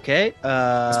 Okay,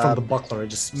 It's from the buckler. It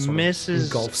just sort of misses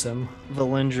engulfs him.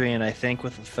 Valendrian, I think,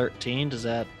 with a 13. Does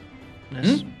that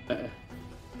miss?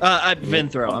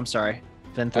 Vinthro, I'm sorry.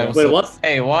 Vinthro. Wait, what?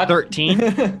 Hey, what?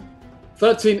 13?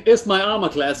 13 is my armor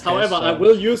class. However, I so-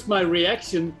 will use my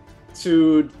reaction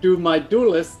to do my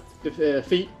duelist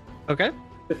feat, Okay,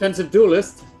 defensive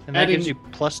duelist, and that adding gives you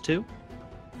 +2.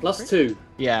 +2.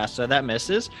 Yeah, so that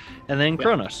misses. And then Yeah.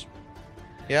 Kronos.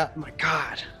 Yeah. Oh my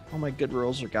god. All my good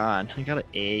rolls are gone. I got an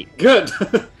 8. Good.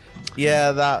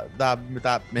 Yeah,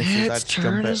 that misses. Its I'd jump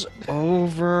turn it. is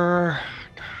over.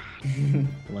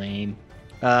 Lame.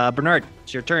 Bernard,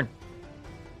 it's your turn.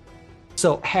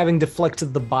 So, having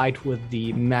deflected the bite with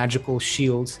the magical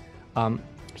shield,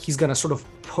 he's gonna sort of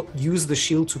use the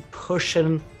shield to push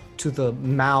him to the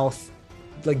mouth,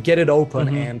 like get it open,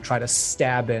 Mhm. and try to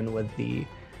stab in with the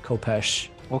Kopesh.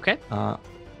 Okay.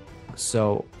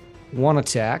 So, one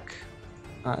attack,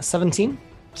 17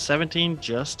 17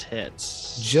 just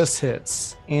hits. just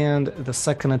hits, and the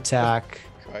second attack.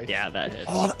 Christ. Yeah, that hits.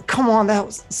 Oh, come on, that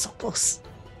was so close.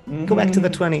 Go back to the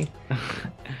 20.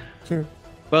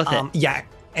 Both hit. Yeah,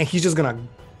 and he's just gonna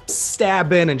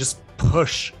stab in and just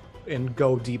push and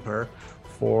go deeper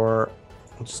for,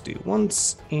 I'll just do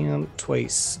once and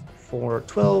twice for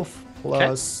 12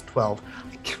 plus 12.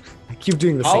 I keep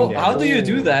doing the same How do you damage.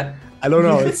 do that? I don't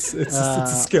know. It's it's a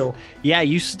skill. Yeah,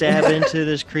 you stab into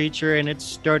this creature and it's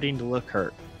starting to look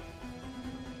hurt.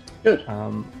 Good.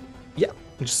 Yeah,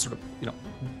 and just sort of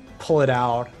pull it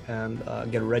out and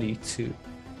get ready to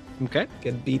Okay.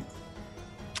 get beat.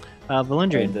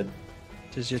 Valendrian, And,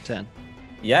 it is your 10.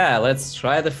 yeah, let's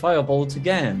try the firebolt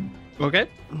again. Okay.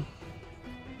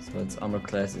 So its armor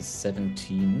class is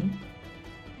 17.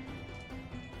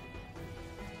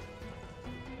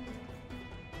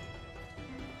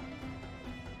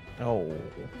 Oh.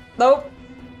 Nope.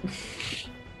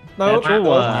 Nope. Natural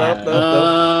one.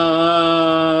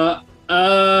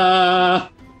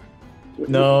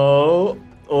 No.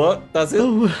 What does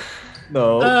it?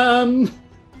 No.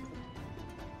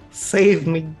 Save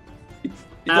me. It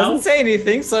Ow. doesn't say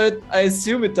anything, so I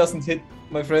assume it doesn't hit,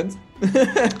 my friends.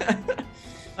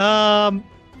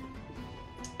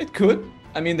 It could.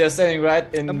 I mean, they're saying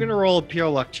right in. I'm gonna roll a pure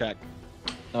luck check.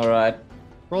 All right.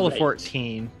 Roll a Great.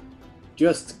 14.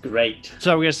 Just great.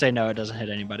 So I'm gonna say no, it doesn't hit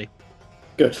anybody.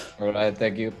 Good. All right.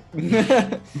 Thank you.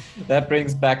 That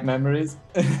brings back memories.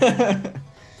 Yeah,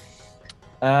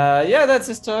 that's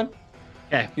his turn.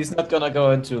 Okay. He's not gonna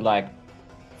go into like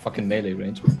fucking melee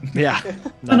range. Yeah.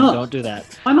 Why No, not? don't do that.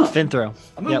 Why not? Fin throw.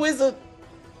 I'm a Yep. wizard.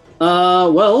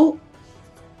 Well,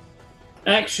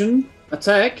 action,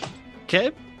 attack.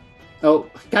 Okay. Oh,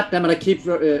 goddammit, I keep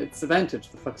it's advantage,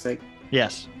 for fuck's sake.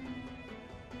 Yes.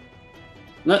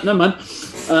 No, never mind.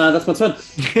 That's my turn.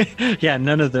 Yeah,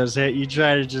 none of those hit. You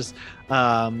try to just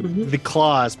the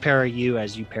claws parry you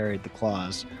as you parried the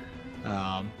claws.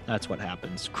 That's what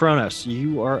happens. Kronos,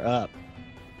 you are up.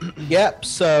 Yep.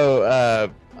 So,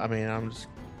 I mean, I'm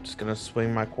just gonna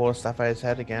swing my quarterstaff at his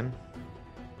head again.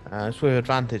 It's with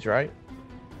advantage, right?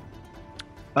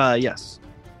 Yes,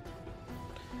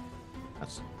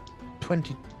 That's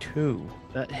 22.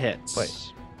 that hits.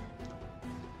 Wait.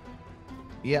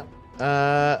 Yep.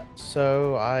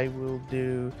 So I will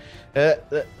do.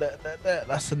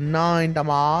 That's a 9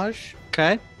 damage.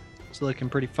 Okay. It's looking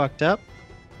pretty fucked up.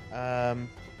 And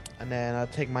then I'll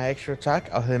take my extra attack.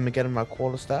 I'll hit him again with my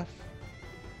quarterstaff.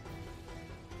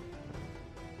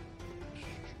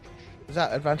 Is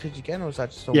that advantage again, or is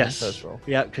that just on Yes. my first roll?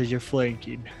 Yeah, because you're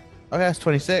flanking. Okay, that's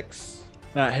 26.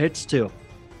 That hits too.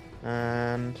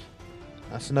 And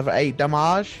that's another 8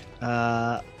 damage.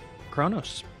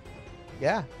 Kronos,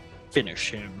 Yeah.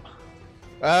 finish him.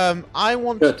 I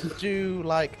want Good. to do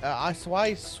like I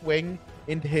swing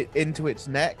into its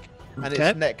neck, and Okay.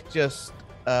 its neck just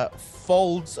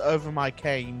folds over my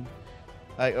cane,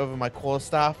 like over my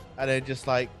quarterstaff, and then just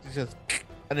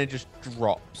and it just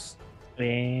drops.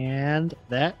 And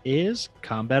that is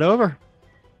combat over.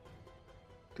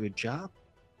 Good job.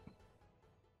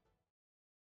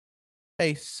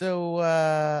 Okay, so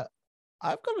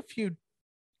I've got a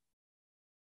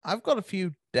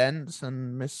few dents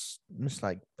and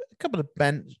like a couple of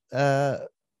bent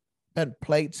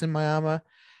plates in my armor.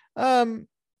 Valendrian,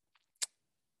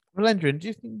 do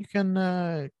you think you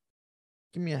can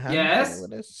give me a hand Yes?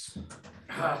 with this?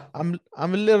 I'm a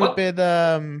little What? bit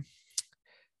how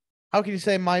can you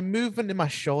say, my movement in my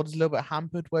shoulders a little bit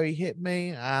hampered where he hit me,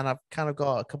 and I've kind of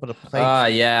got a couple of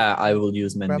plates. Yeah, I will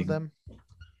use Grab mending. them.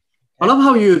 I love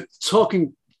how you're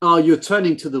talking. You're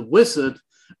turning to the wizard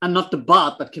and not the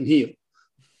bard that can heal.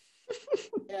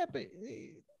 Yeah, but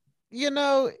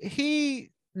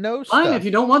he knows Fine, stuff. if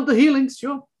you don't want the healing,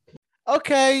 sure.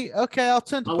 Okay, I'll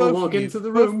turn to I both will walk of you. into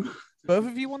the room. Both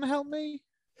of you want to help me?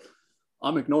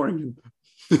 I'm ignoring him.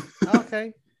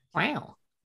 Okay, Wow.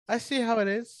 I see how it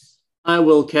is. I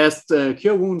will cast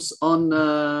Cure Wounds on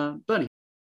Bernie.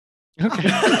 Okay.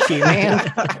 Thank you,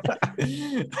 man.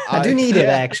 I do need it,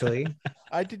 actually.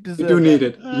 I did You deserve do need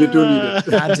that. it. You do need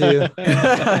it. I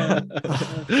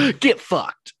do. Get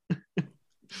fucked.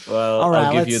 Well, All right,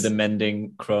 I'll give you let's- the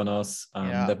mending, Kronos.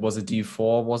 Yeah. That was a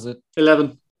D4, was it?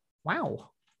 11.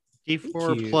 Wow.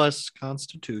 D4 you. plus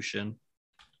Constitution.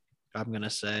 I'm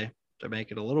gonna say to make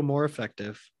it a little more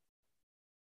effective.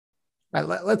 Right,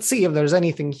 let's see if there's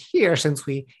anything here since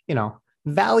we,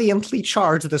 valiantly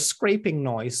charge the scraping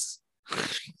noise.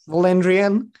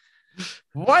 Valendrian,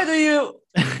 Why do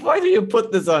you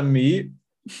put this on me?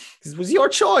 this was your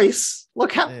choice.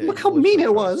 Look how It look how was mean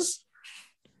your it choice. was.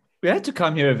 We had to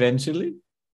come here eventually.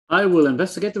 I will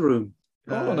investigate the room.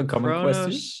 Hold on, a common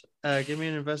question. Kronos, give me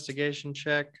an investigation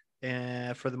check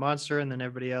for the monster, and then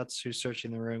everybody else who's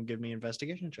searching the room, give me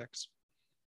investigation checks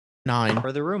 9.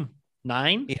 for the room.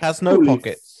 9? He has no Holy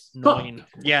pockets. 9.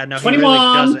 Yeah, no, he really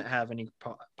 21. doesn't have any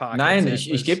pockets. Nein, It ich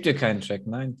was- gebe dir keinen Check.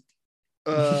 Nein.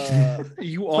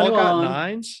 You all got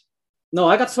 21. 9s? No,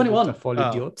 I got 21. Voll Oh.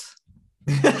 Idiot.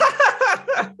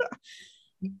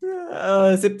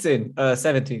 17.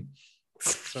 17.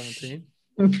 17.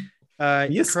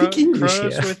 You speak English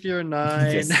Kronos here. with your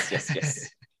 9. Yes.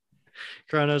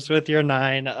 Kronos with your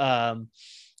 9.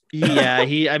 Yeah,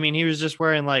 he was just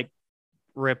wearing like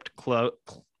ripped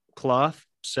cloth,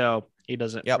 so he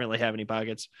doesn't Yep. really have any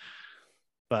pockets.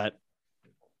 But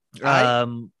I-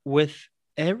 with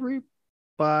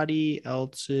everybody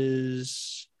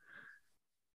else's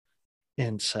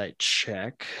insight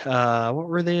check, what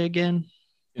were they again?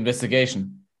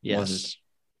 Investigation. Yes. Was it?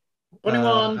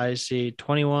 21. I see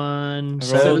 21. I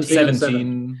So rolled 17.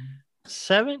 17.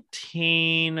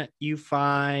 17, you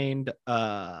find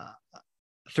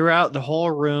throughout the whole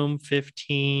room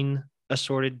 15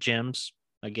 assorted gems.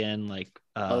 Again, like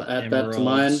I'll add that to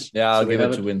mine. emeralds, Yeah, I'll So we give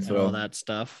have it to it. and all Winthrow. that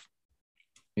stuff.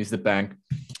 Use the bank.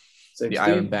 16. The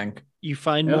Iron Bank. You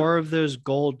find Yeah. more of those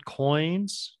gold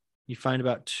coins. You find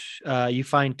you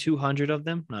find 200 of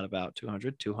them, not about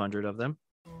 200 of them.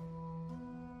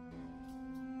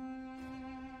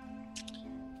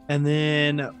 And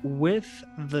then with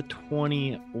the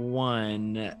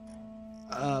 21,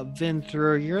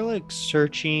 Vinthra, you're like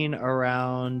searching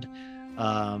around.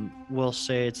 We'll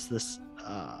say it's this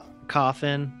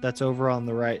coffin that's over on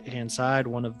the right hand side,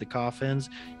 one of the coffins.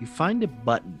 You find a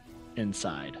button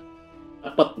inside.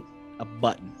 But A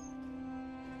button.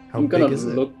 How I'm gonna big is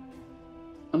it? look.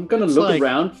 I'm gonna It's look like-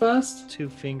 around first, 2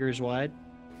 fingers wide.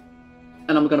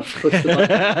 and I'm gonna push the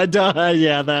button. Duh,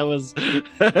 yeah, that was.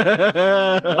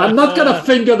 I'm not gonna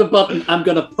finger the button. I'm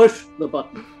gonna push the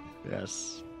button.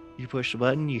 Yes. You push the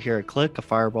button, you hear a click, a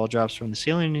fireball drops from the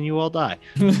ceiling, and you all die.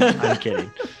 I'm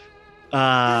kidding.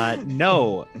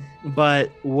 No,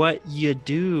 but what you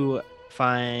do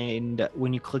find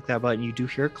when you click that button, you do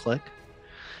hear a click,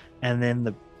 and then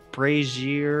the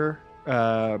brazier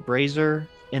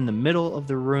in the middle of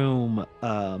the room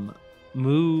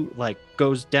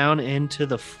goes down into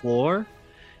the floor,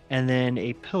 and then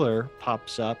a pillar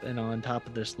pops up, and on top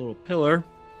of this little pillar,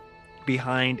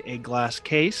 behind a glass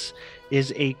case,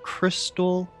 is a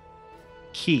crystal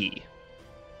key.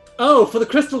 Oh, for the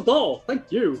crystal doll.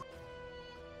 Thank you.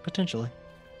 Potentially.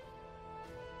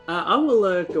 I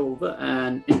will go over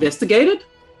and investigate it.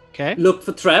 Okay. Look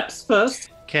for traps first.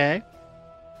 Okay.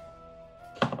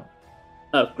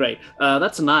 Oh, great.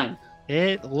 That's a 9.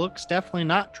 It looks definitely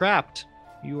not trapped.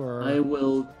 You are. I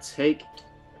will take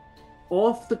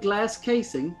off the glass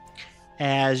casing.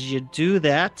 As you do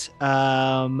that,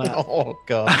 Oh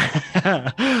god.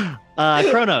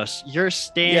 Kronos, you're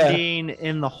standing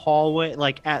in the hallway,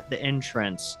 like at the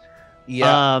entrance.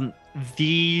 Yeah.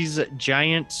 These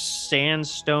giant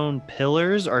sandstone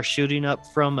pillars are shooting up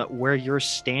from where you're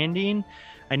standing.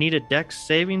 I need a dex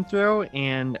saving throw,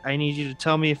 and I need you to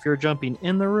tell me if you're jumping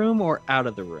in the room or out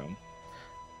of the room.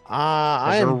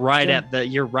 I You're am right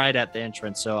jump- you're right at the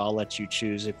entrance, so I'll let you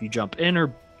choose if you jump in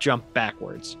or jump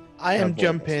backwards. I am avoid this.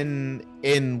 jumping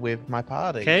in with my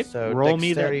party. Okay, So roll me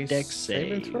dexterity that dex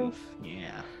saving save. throw.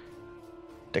 Yeah.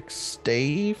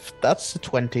 Dextave. That's a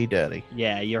 20 dirty.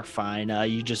 Yeah, you're fine.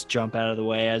 You just jump out of the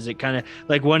way as it kind of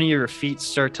like one of your feet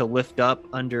start to lift up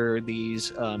under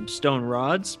these stone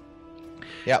rods.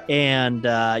 Yep. And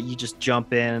you just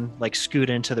jump in, like scoot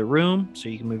into the room, so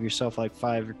you can move yourself like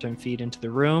 5 or 10 feet into the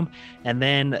room. And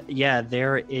then, yeah,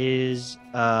 there is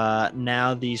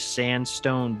now these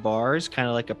sandstone bars, kind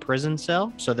of like a prison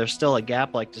cell. So there's still a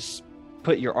gap, like to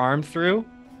put your arm through,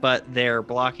 but they're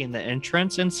blocking the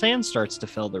entrance, and sand starts to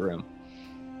fill the room.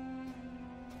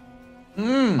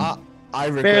 I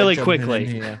regret Fairly jumping quickly.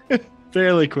 in here.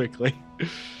 Fairly quickly.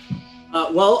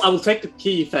 Well, I will take the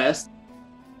key first.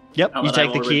 Yep, Now you that I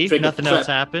take the already key. triggered Nothing the else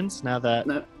trap. happens now that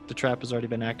No. the trap has already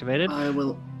been activated. I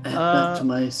will add that to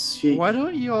my sheet. Why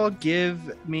don't you all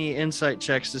give me insight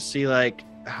checks to see like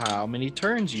how many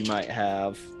turns you might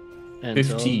have? until-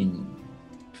 15.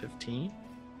 15?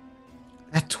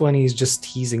 That 20 is just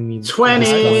teasing me.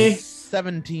 20.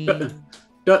 17.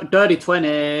 Dirty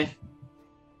 20.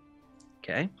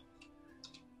 Okay.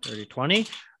 Dirty 20.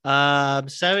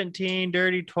 17,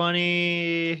 dirty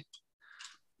 20.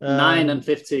 9 and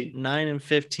 15. 9 and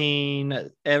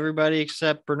 15. Everybody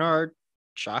except Bernard,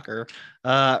 shocker,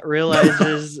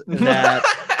 realizes that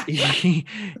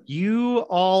you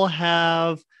all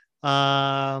have,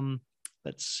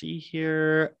 let's see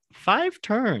here, 5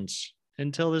 turns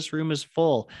until this room is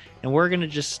full. And we're going to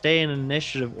just stay in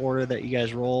initiative order that you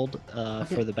guys rolled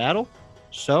for the battle.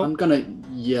 So, I'm gonna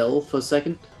yell for a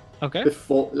second okay.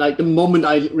 before, like the moment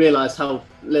I realize how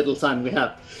little time we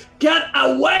have. Get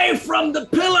away from the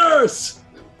pillars!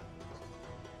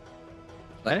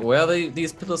 Like, where are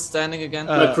these pillars standing again?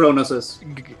 Where Kronos is.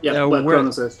 Yeah, where we're-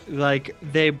 Kronos is. like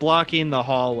they blocking the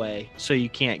hallway so you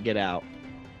can't get out.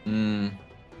 Mm.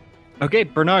 Okay,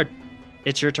 Bernard,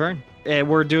 it's your turn.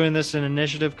 We're doing this in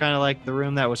initiative, kind of like the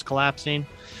room that was collapsing.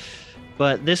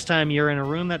 But this time you're in a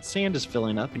room that sand is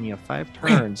filling up, and you have 5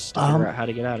 turns to figure out how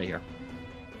to get out of here.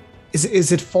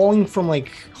 Is it falling from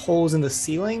like holes in the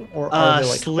ceiling, or are there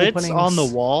like Slits on the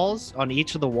openings? walls. On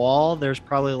each of the wall, there's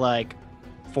probably like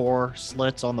 4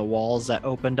 slits on the walls that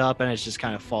opened up, and it's just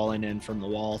kind of falling in from the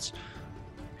walls.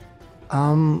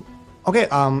 Okay.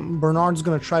 Bernard's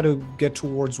gonna try to get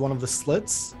towards one of the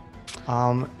slits.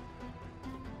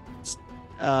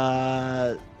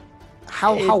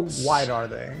 How It's- wide are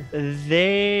they?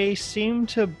 They seem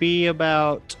to be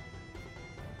about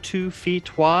 2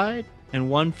 feet wide and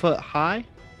 1 foot high.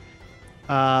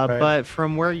 Right. But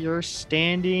from where you're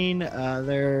standing,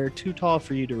 they're too tall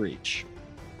for you to reach.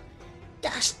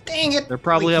 Gosh dang it! They're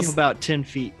probably Like, up he's- about 10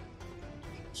 feet.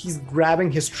 He's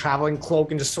grabbing his traveling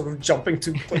cloak and just sort of jumping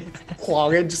to like,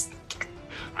 clog it, just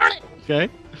Okay.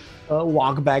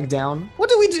 walk back down. What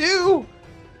do we do?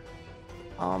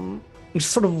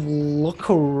 Just sort of look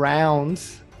around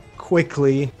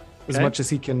quickly, as Okay. much as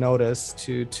he can notice,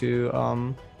 to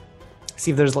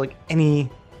see if there's like any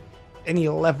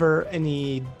lever,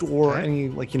 any door, Okay. any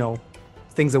like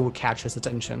things that would catch his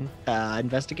attention.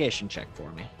 Investigation check for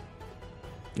me.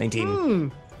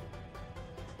 19.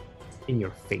 In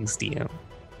your face, DM.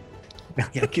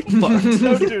 Yeah, get Don't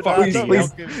do that. Please, Don't please.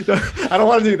 help him. I don't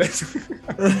want to do this.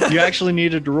 You actually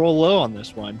needed to roll low on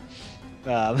this one.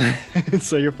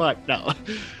 So you're fucked. No.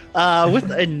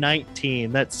 With a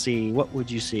 19, let's see. What would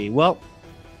you see? Well,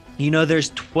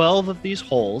 there's 12 of these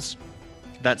holes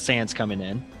that sand's coming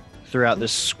in throughout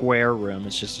this square room.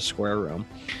 It's just a square room.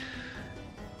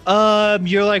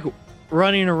 You're like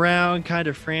running around kind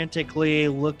of frantically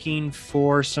looking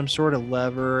for some sort of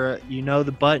lever.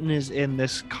 The button is in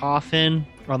this coffin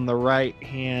on the right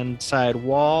hand side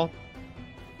wall.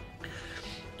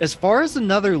 As far as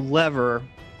another lever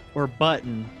or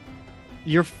button,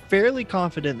 you're fairly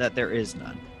confident that there is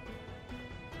none.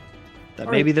 That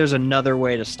All maybe there's another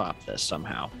way to stop this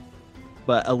somehow.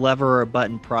 But a lever or a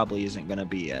button probably isn't going to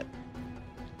be it.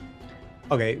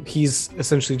 Okay, he's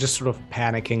essentially just sort of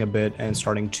panicking a bit and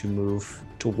starting to move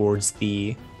towards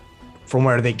from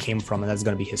where they came from, and that's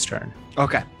going to be his turn.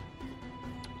 Okay.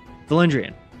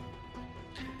 Valendrian,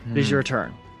 it is Hmm. your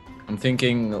turn. I'm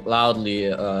thinking loudly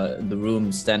in the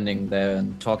room, standing there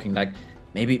and talking like,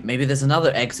 maybe there's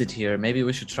another exit here. Maybe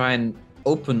we should try and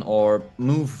open or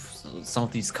move some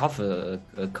of these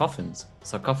coffins,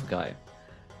 sarcophagi.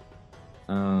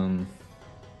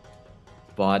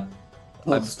 But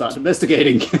Let's start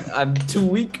investigating. I'm too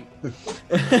weak.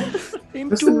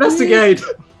 Let's investigate.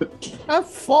 I've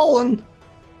fallen.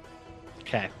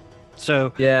 Okay.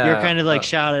 So Yeah, you're kind of like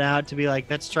shouting out to be like,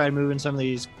 let's try moving some of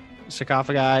these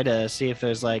sarcophagi to see if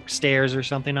there's like stairs or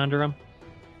something under them?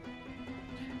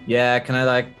 Yeah, can I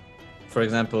like, for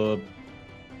example,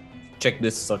 check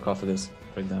this sarcophagus,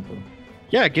 for example?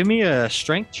 Yeah, give me a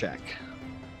strength check.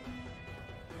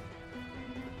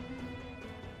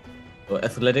 Or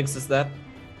athletics is that?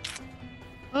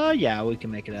 Yeah, we can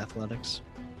make it athletics.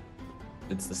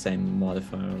 It's the same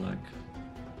modifier, like.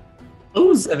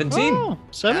 Oh, 17. Oh,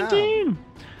 17.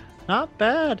 Not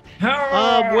bad.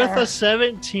 With a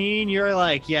 17, you're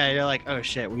like, oh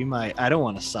shit, I don't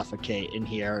want to suffocate in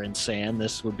here in sand.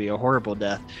 This would be a horrible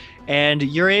death. And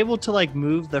you're able to like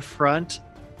move the front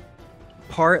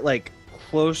part like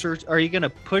closer. Are you going to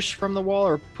push from the wall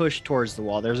or push towards the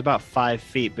wall? There's about 5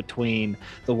 feet between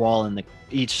the wall and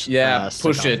each. Yeah,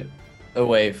 push it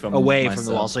away from the wall.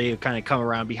 myself. So you kind of come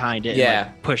around behind it Yeah. and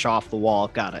like push off the wall.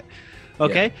 Got it.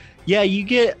 Okay. Yeah, you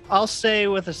get, I'll say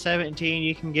with a 17,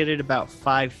 you can get it about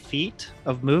 5 feet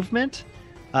of movement.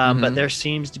 But there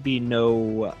seems to be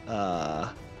no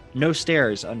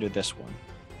stairs under this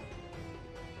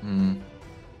one.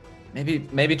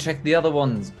 Maybe check the other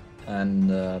ones.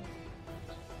 And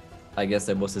I guess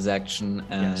that was his action,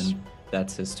 and Yes.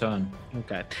 that's his turn.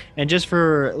 Okay. And just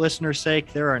for listeners'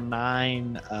 sake, there are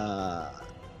 9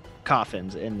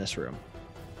 coffins in this room.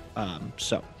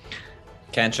 So,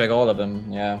 Can't check all of them,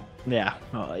 yeah. yeah,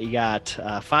 you got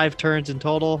 5 turns in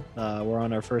total. We're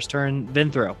on our first turn.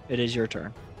 Vinthro, it is your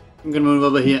turn. I'm gonna move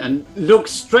over here and look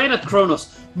straight at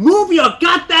Kronos. Move your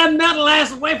goddamn metal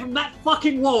ass away from that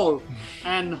fucking wall!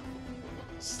 And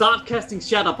start casting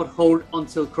Shatter, but hold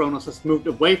until Kronos has moved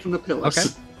away from the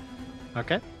pillars.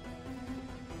 Okay.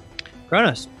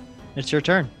 Kronos, it's your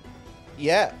turn.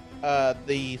 Yeah,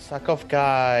 the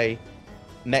sarcophagi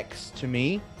next to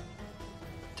me.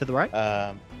 To the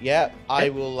right? Yeah, I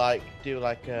will like do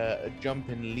like a jump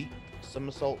and leap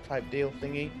somersault type deal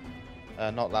thingy.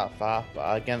 Not that far,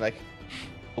 but again like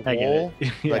the I get wall,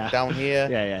 it. Yeah. like down here,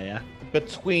 Yeah.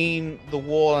 between the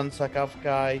wall and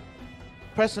sarcophagi,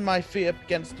 pressing my feet up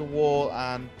against the wall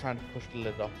and trying to push the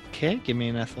lid off. Okay, give me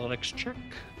an athletics check.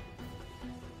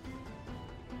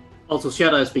 Also,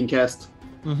 Shatter has been cast.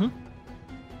 Mm-hmm.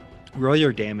 Roll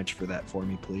your damage for that for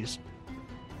me, please.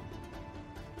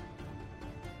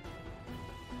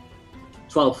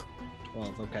 12.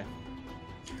 12, okay.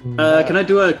 Can I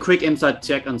do a quick insight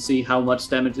check and see how much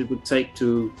damage it would take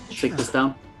to take this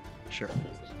down? Sure.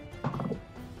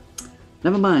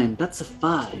 Never mind, that's a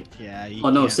 5. Yeah. Oh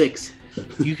no, can't- 6.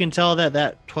 You can tell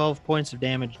that 12 points of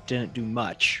damage didn't do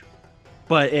much,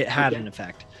 but it had Okay. an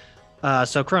effect.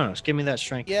 So Kronos, give me that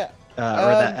strength Yeah, or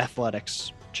that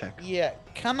athletics check. yeah.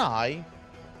 Can I?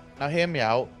 Now hear me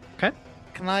out. Okay.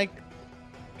 Can I?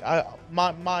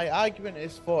 My argument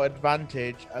is for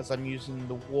advantage as I'm using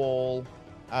the wall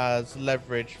as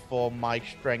leverage for my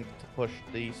strength to push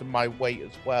my weight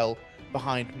as well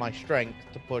behind my strength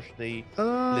to push the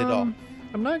lid off.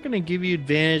 I'm not going to give you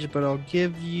advantage, but I'll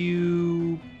give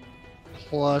you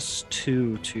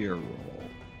 +2 to your roll.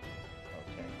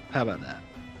 Okay. How about that?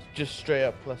 Just straight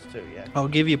up +2, yeah. I'll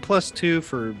give you +2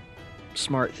 for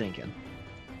smart thinking.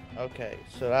 Okay,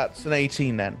 so that's an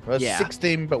 18 then. Well, it's Yeah.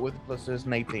 16, but with plus there's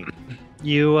an 18.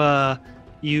 You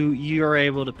are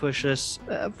able to push this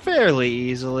fairly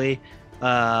easily.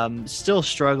 Still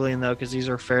struggling though, because these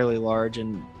are fairly large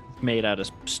and made out of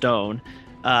stone.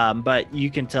 But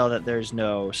you can tell that there's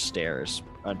no stairs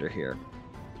under here,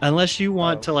 unless you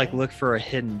want to like Okay. look for a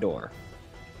hidden door.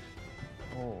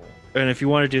 Oh. And if you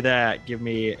want to do that, give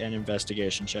me an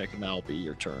investigation check, and that'll be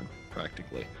your turn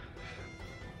practically.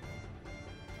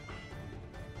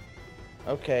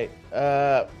 Okay.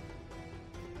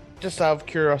 Just out of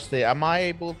curiosity, am I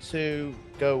able to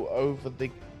go over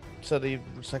the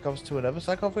sarcophagus to another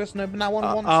sarcophagus and open that one?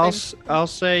 I'll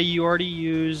say you already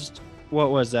used,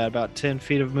 what was that, about 10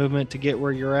 feet of movement to get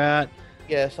where you're at.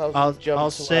 Yes, I'll I'll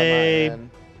jump to say- where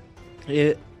I'm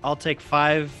at I'll take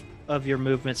 5 of your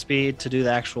movement speed to do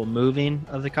the actual moving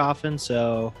of the coffin.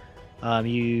 So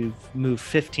you've moved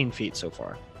 15 feet so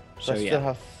far. so So I yeah, still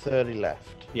have 30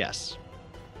 left. yes.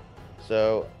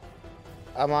 So,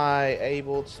 am I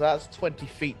able? So that's 20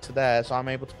 feet to there. So I'm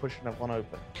able to push another one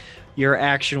open. Your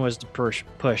action was to push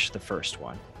the first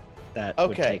one. That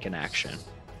would Okay. take an action.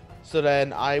 So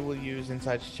then I will use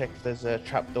insight to check if there's a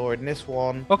trapdoor in this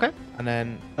one, Okay. and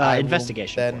then I will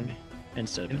Investigation Then for me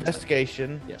instead of insight.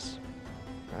 investigation. Yes.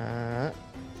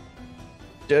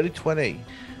 Dirty 20,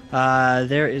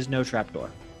 There is no trapdoor.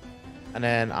 and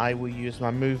then I will use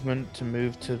my movement to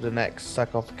move to the next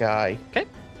sarcophagi. Okay.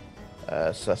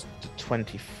 So that's the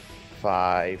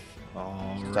 25.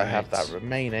 All So I have that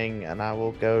remaining, and I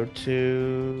will go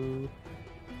to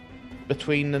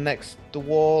between the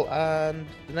wall and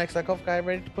the next sarcophagi,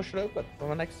 ready to push it open for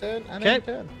my next turn and Okay. any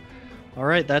turn. All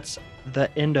right, that's the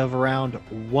end of round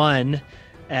 1.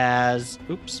 As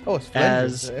Oh, it's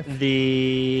as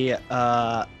flimsy.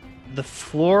 the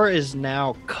floor is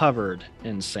now covered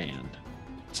in sand.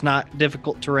 It's not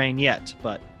difficult terrain yet,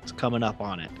 but it's coming up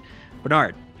on it.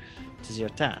 Bernard, it is your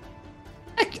turn.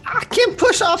 I can't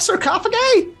push off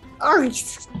sarcophagi. Or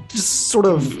just sort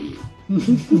of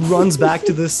runs back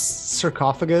to this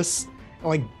sarcophagus and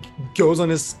like goes on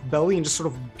his belly and just sort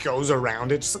of goes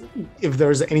around it. Just if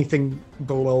there's anything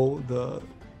below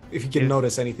if you can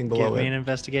notice anything below Give me it. an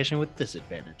investigation with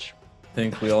disadvantage. I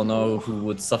think we all know who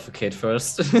would suffocate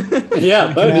first.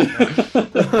 Yeah, Bernie.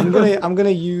 I'm gonna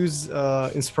use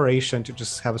inspiration to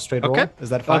just have a straight roll. Okay. Is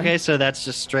that fine? Okay, so that's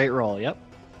just straight roll. Yep.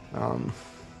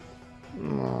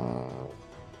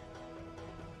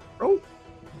 Roll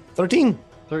 13.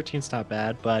 13's not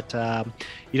bad, but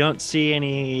you don't see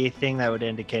anything that would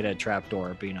indicate a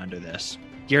trapdoor being under this.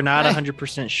 You're not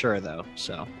 100% sure though,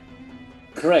 so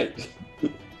Great.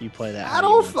 you play that. I how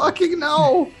don't you fucking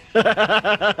know. want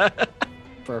to.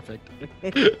 Perfect.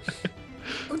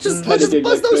 Just Try to let's dig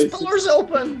buzz like those crazy. pillars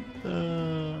open.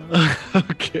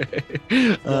 Okay.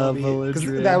 Because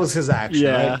Belligerent. that was his action,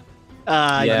 Yeah. right?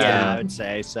 Yeah, Yeah. I would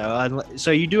say so.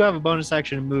 So you do have a bonus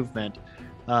action movement,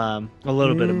 a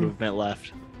little bit of movement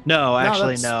left. No,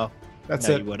 actually, no. That's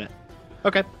No, it. you wouldn't.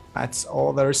 Okay. That's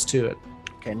all there is to it.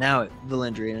 Okay, now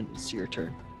Valendrian, it's your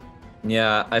turn.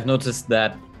 Yeah, I've noticed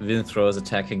that Vinthro is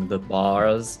attacking the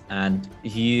bars, and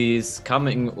he's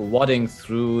wadding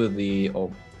through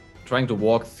or trying to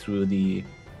walk through the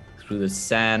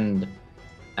sand,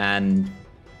 and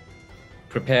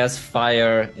prepares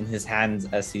fire in his hands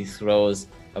as he throws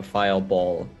a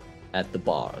fireball at the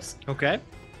bars. Okay.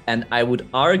 And I would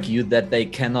argue that they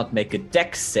cannot make a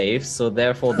dex save, so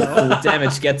therefore the full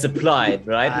damage gets applied,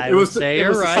 right? I It would was- say it you're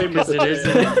was the right same because with it is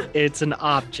the- it's an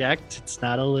object. It's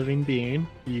not a living being.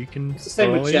 You can It's the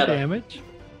same roll with your Shadow. damage.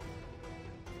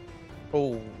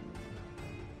 Oh,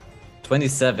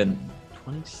 27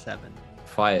 27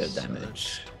 fire So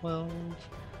damage. that's 12.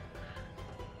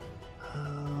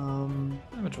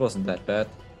 Which wasn't that bad.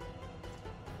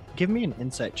 Give me an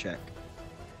insight check.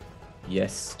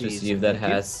 Yes, to Please, see if that thank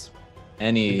you. has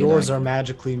any. The doors like- are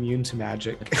magically immune to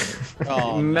magic.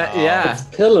 oh Ma- no. yeah, It's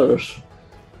pillars.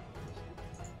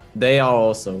 they are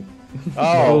also.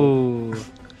 Oh,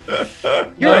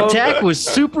 Oh. Your No. attack was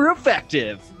super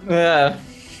effective. Yeah.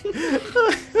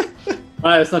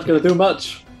 Alright, it's not gonna do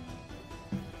much.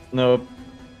 No,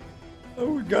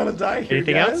 Oh, we're gonna die here,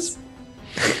 Anything guys.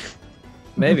 else?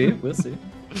 maybe we'll see.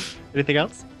 Anything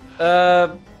else?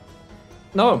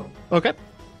 No. Okay.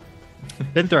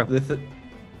 Then throw.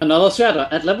 Another shadow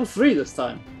at level 3 this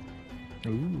time.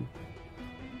 Ooh.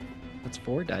 That's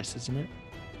 4 dice, isn't it?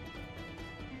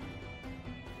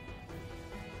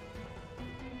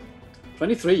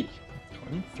 23.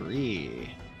 23.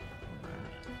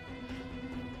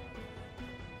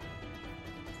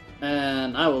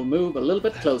 And I will move a little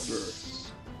bit closer.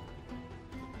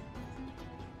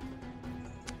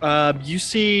 You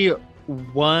see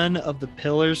one of the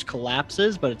pillars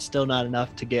collapses, but it's still not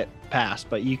enough to get past.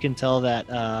 But you can tell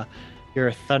that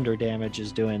your thunder damage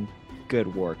is doing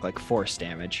good work, like force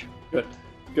damage. Good.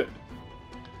 Good.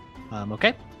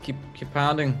 Okay, Keep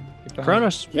pounding. Keep pounding.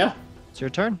 Kronos, Yeah. it's your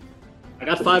turn. I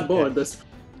got 5 more at this.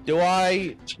 do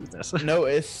I Jesus.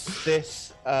 notice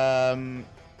this? One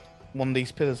of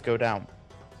these pillars go down.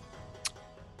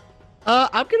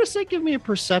 I'm gonna say give me a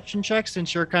perception check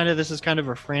since this is kind of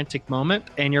a frantic moment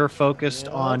and you're focused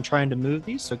Yeah. on trying to move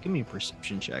these. So give me a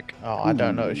perception check. Oh, I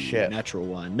don't notice Ooh, shit. Natural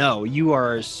one. No, you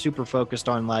are super focused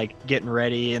on like getting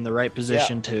ready in the right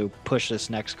position to push this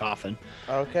next coffin.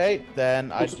 Okay,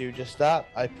 then I do just that.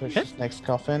 I push Okay. this next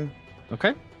coffin.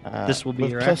 Okay. This will be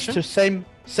with your plus action. 2,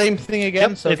 same thing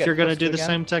again. Yep, So I if get you're gonna plus do 2 the again.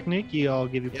 same technique, I'll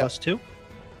give you Yep. +2.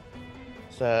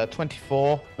 It's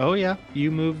 24. Oh yeah,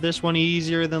 you move this one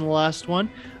easier than the last one.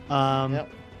 Yep.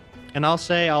 And I'll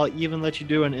say I'll even let you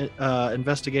do an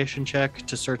investigation check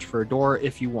to search for a door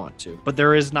if you want to. But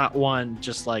there is not one,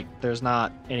 just like there's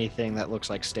not anything that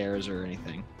looks like stairs or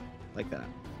anything like that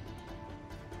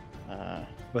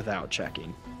without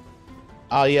checking.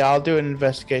 Oh yeah, I'll do an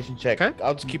investigation check. Okay.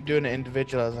 I'll just keep doing it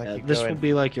individual as I keep This going. will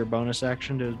be like your bonus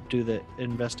action to do the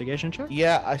investigation check.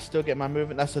 Yeah, I still get my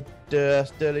movement. That's a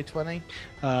dirty 20.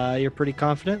 You're pretty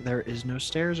confident there is no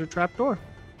stairs or trapdoor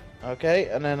Okay,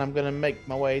 and then I'm gonna make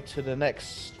my way to the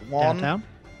next one. downtown.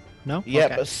 No. Yeah,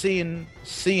 Okay. but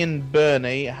seeing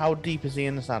Bernie, how deep is he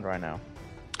in the sand right now?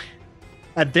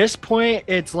 At this point,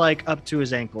 it's like up to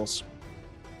his ankles.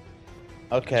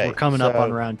 Okay. We're coming up so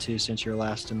on round 2 since you're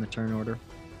last in the turn order.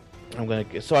 I'm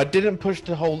gonna. So I didn't push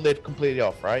the whole lid completely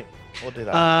off, right? Or did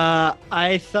I?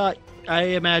 I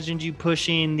imagined you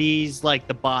pushing these like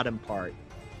the bottom part.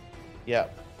 Yeah.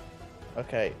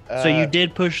 Okay. So you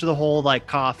did push the whole like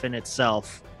coffin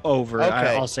itself over.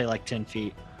 Okay. I'll say like 10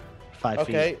 feet, 5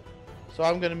 Okay. feet. So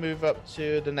I'm gonna move up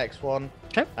to the next one.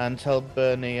 'Kay. And tell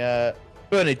Bernie,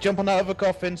 Bernie, jump on that other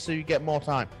coffin so you get more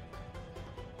time.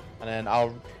 And then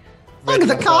I'll. Look at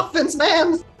the coffins,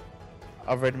 man!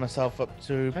 I'll ready myself up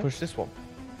to Okay. push this one.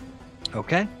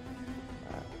 Okay.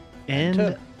 End End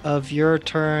turn. of your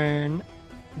turn.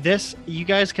 This you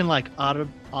guys can like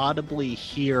audibly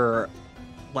hear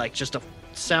like just a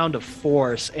sound of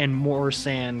force, and more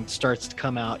sand starts to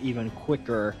come out even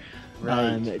quicker,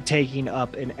 taking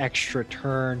up an extra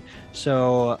turn.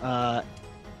 So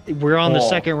we're on the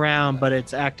second round, but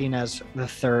it's acting as the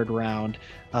third round,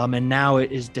 and now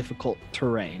it is difficult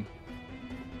terrain.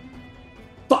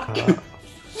 Fuck.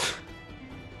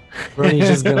 Bernie's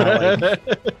just gonna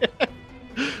like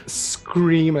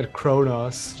scream at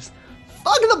Kronos. Just,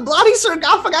 fuck the bloody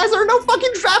sarcophagus! There are no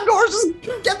fucking trapdoors.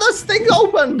 Just get this thing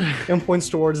open. And points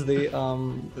towards the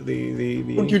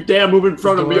Don't you dare move in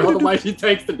front of me, door. otherwise he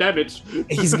takes the damage.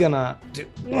 He's gonna do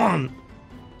 1,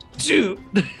 2.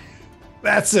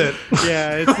 That's it.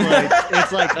 Yeah,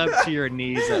 it's like up to your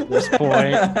knees at this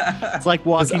point. It's like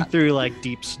walking through like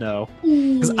deep snow.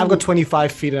 Because I've got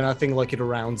 25 feet, and I think like it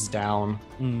rounds down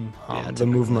the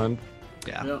movement.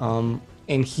 Yeah. Yeah.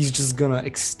 And he's just gonna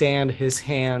extend his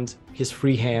hand, his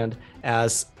free hand,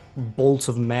 as bolts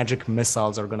of magic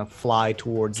missiles are gonna fly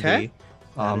towards Okay.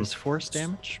 the That is force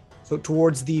damage. so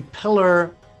towards the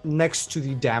pillar next to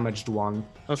the damaged one.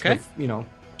 Okay. Sort of,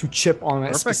 to chip on a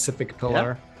Perfect. specific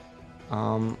pillar.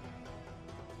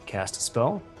 Cast a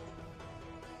spell.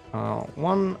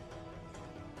 1,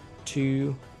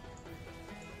 2,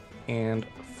 and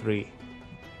 3.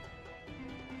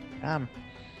 Damn.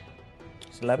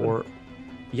 It's 11. 4.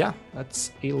 Yeah,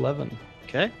 that's 11.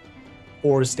 Okay.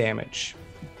 Force damage.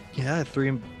 Yeah,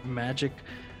 3 magic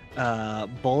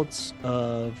bolts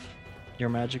of your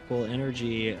magical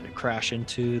energy crash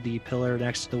into the pillar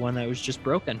next to the one that was just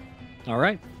broken. All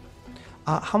right.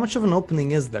 How much of an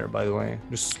opening is there, by the way?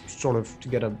 Just sort of to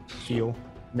get a feel.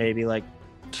 Maybe like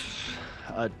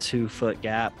a 2-foot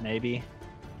gap, maybe.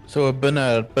 So a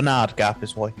Bernard gap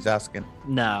is what he's asking.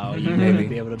 No, you Maybe. wouldn't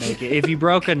be able to make it. If you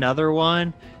broke another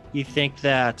one, you think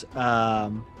that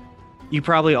you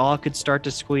probably all could start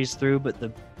to squeeze through, but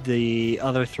the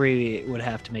other 3 would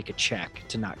have to make a check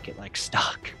to not get like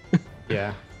stuck.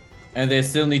 Yeah. And they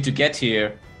still need to get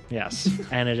here Yes,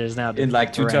 and it is now in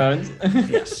like 2 terrain. turns.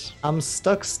 Yes. I'm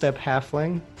stuck, step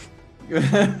halfling.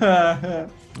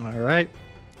 All right,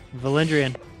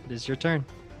 Valendrian, it is your turn.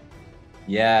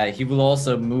 Yeah, he will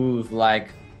also move like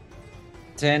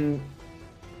 10,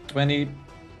 20,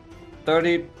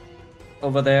 30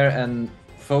 over there and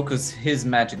focus his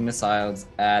magic missiles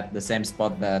at the same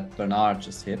spot that Bernard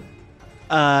just hit.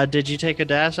 Did you take a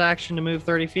dash action to move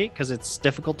 30 feet? Because it's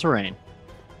difficult terrain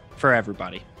for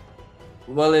everybody.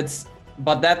 Well,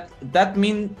 but that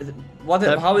mean what?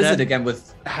 How is it again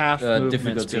with Half difficult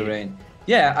movement speed. terrain?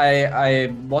 Yeah, I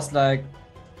was like,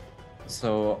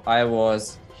 so I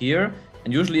was here,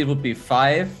 and usually it would be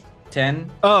 5, 10.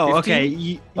 Oh, 15,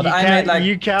 okay. But I made like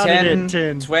you counted 10, it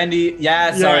 10. 20.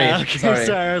 Yeah, sorry, Yeah, okay,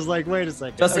 sorry. I was like, wait a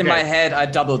second. Just in Okay. my head, I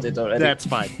doubled it already. That's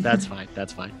fine. That's fine.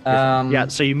 That's fine. Um,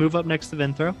 So you move up next to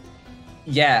Vinthro.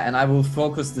 Yeah, and I will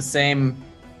focus the same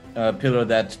pillar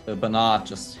that Bernard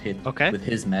just hit Okay. with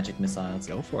his magic missiles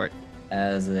Go for it.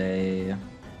 as a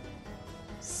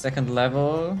second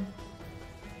level.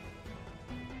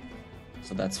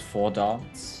 So that's 4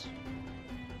 dots.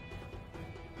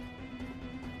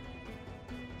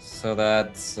 So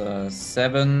that's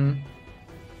 7,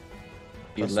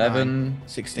 Plus 11,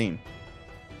 16.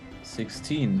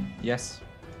 16. Yes.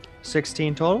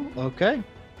 16 total. Okay.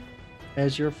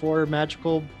 As your 4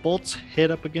 magical bolts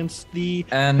hit up against the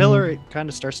And pillar, it kind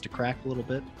of starts to crack a little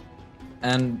bit.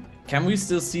 And can we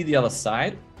still see the other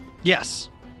side? Yes.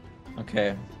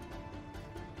 Okay.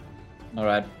 All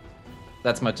right.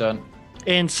 That's my turn.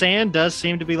 And sand does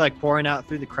seem to be like pouring out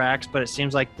through the cracks, but it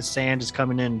seems like the sand is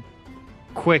coming in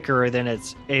quicker than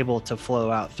it's able to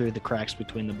flow out through the cracks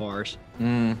between the bars.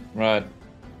 Right.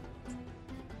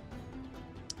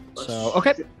 So,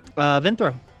 okay.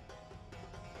 Vinthro.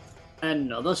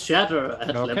 Another shatter at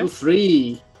Okay. level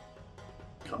 3.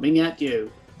 Coming at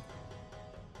you.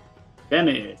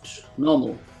 Damage.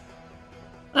 Normal.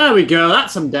 There we go.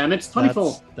 That's some damage.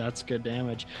 24. That's good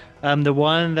damage. The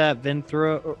one that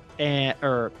Vinthro,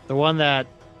 or the one that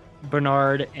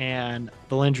Bernard and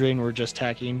Valendrian were just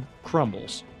attacking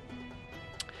crumbles.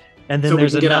 And then So we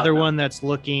there's can get out another now. one that's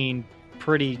looking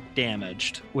pretty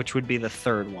damaged, which would be the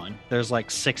third one. There's like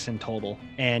 6 in total,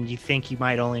 and you think you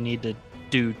might only need to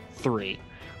do 3.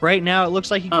 Right now, it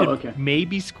looks like you Oh, could okay.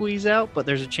 maybe squeeze out, but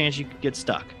there's a chance you could get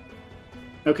stuck.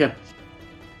 Okay.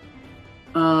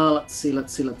 Let's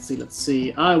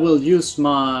see. I will use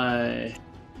my.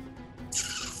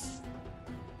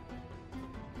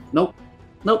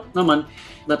 Nope, never mind.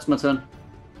 That's my turn.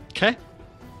 Okay.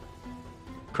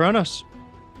 Kronos,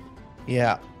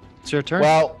 Yeah. it's your turn.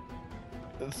 Well,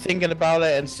 thinking about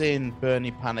it and seeing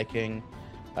Bernie panicking,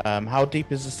 how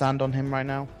deep is the sand on him right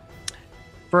now?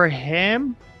 For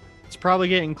him, it's probably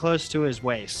getting close to his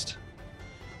waist.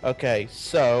 Okay,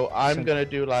 so I'm So- gonna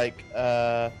do like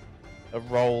a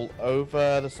roll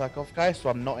over the sarcophagus, so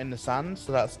I'm not in the sand,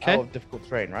 so that's Okay. out of difficult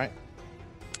terrain, right?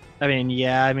 I mean,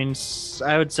 yeah, I mean,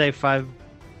 I would say 5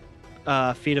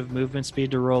 feet of movement speed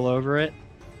to roll over it.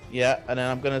 Yeah, and then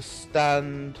I'm gonna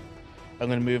stand. I'm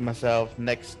gonna move myself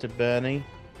next to Bernie.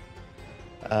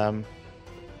 I'm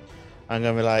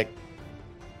gonna be like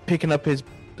picking up his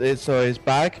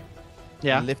bag,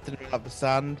 Yeah. and lifting him up the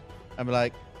sand. I'm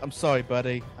like, I'm sorry,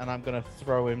 buddy, and I'm gonna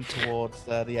throw him towards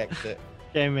the exit.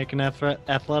 Okay, make an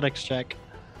athletics check.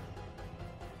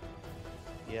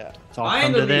 Yeah. It's all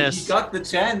come to this. he got the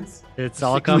chance. It's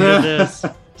all come to this.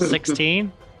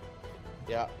 16.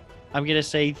 Yeah. I'm gonna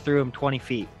say you threw him 20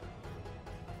 feet.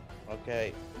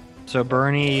 Okay. So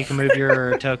Bernie, you can move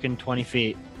your token 20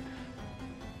 feet.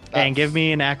 And give That's-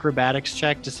 me an acrobatics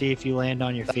check to see if you land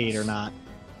on your feet or not.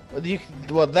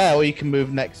 Well, there, or you can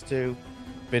move next to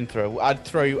Vinthro. I'd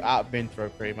throw you at Vinthro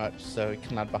pretty much, so you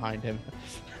can land behind him.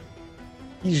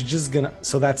 He's just gonna.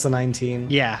 So that's a 19.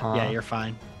 Yeah, Uh, yeah, you're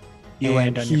fine. You and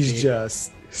land on your he's feet.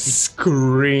 just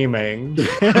screaming.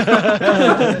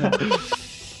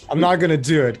 I'm not gonna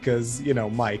do it because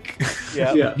Mike.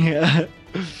 Yeah. Yeah.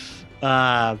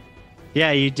 Yeah.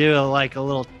 Yeah, you do like a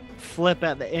little flip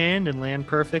at the end and land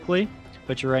perfectly,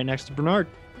 but you're right next to Bernard.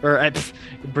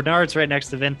 Bernard's right next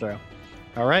to Vinthro.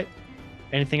 All right.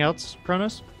 Anything else,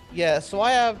 Kronos? Yeah, so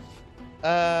I have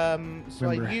so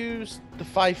Remember. I used the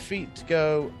 5 feet to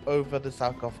go over the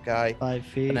sarcophagus 5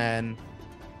 feet. and then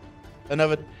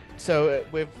another so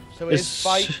it's It's-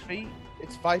 5 feet.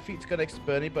 It's 5 feet to go next to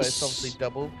Bernie, but it's obviously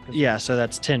double. Because Yeah, so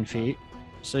that's 10 feet.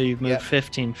 So you've moved Yeah.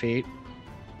 15 feet.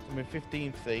 I'm in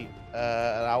 15 feet,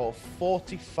 and out of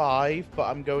 45, but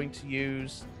I'm going to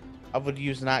use. I would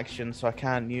use an action, so I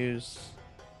can't use.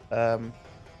 What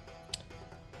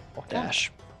can I-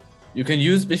 Dash. You can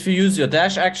use if you use your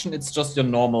dash action, it's just your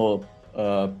normal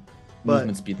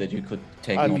movement speed that you could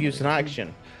take. I've normally. used an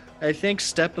action. I think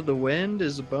Step of the Wind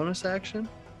is a bonus action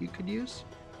you could use.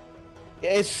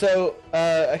 It's so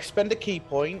expend a key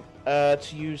point to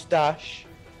use dash.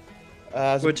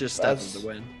 Which is Step of the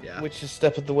Wind. Yeah. Which is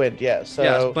step of the wind. Yeah. So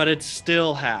Yes, but it's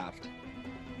still halved.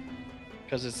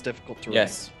 Because it's difficult to read.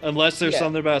 Yes. Unless there's Yeah.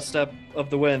 something about Step of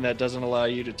the Wind that doesn't allow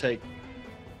you to take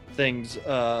things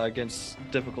against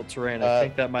difficult terrain. I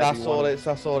think that might that's be all one.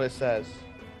 that's all it says.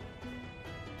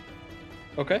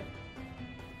 Okay.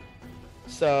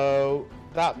 So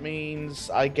that means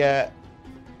I get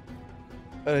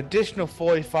an additional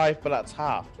 45, but that's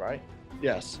halved, right?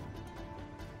 Yes.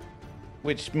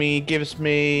 Which gives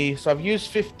me. So I've used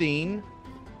 15.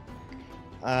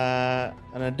 An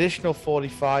additional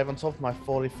 45 on top of my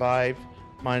 45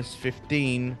 minus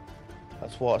 15.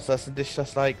 That's what? So that's addition.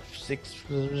 That's like 6.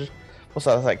 What's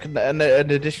that? That's like an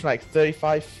additional like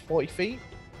 35, 40 feet.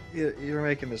 You're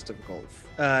making this difficult.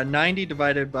 90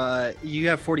 divided by. You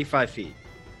have 45 feet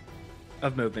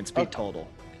of movement speed Okay. total.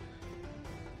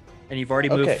 And you've already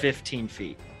moved Okay. 15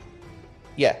 feet.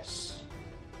 Yes.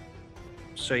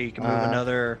 So you can move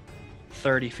another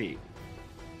 30 feet.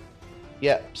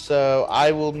 Yep. So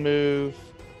I will move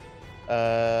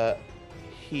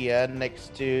here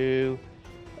next to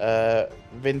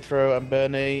Vinthro and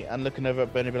Bernie, and looking over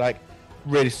at Bernie, be like,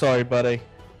 "Really sorry, buddy.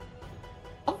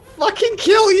 I'll fucking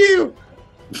kill you.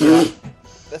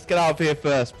 Let's get out of here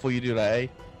first before you do that, eh?"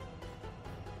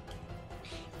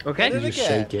 Okay. Did it He's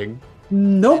again. shaking.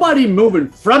 Nobody move in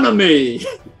front of me.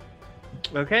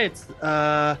 Okay, it's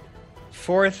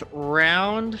fourth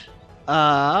round.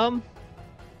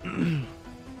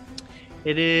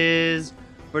 It is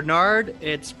Bernard.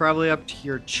 It's probably up to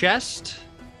your chest,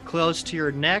 close to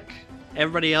your neck.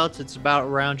 Everybody else, it's about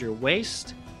around your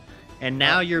waist. And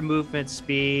now your movement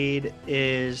speed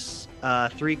is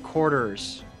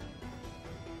 3/4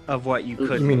 of what you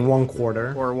could, You mean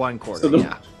 1/4? or 1/4. So the,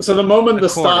 Yeah. so the moment A the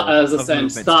star quarter as a of sand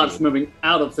movement starts speed. moving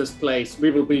out of this place,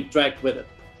 we will be dragged with it.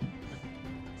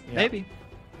 Maybe.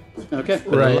 Okay.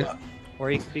 Right.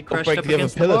 Or you could be Don't crushed break up the other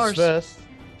against the pillars bars. first.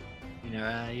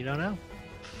 You don't know.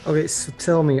 Okay, so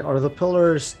tell me, are the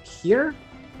pillars here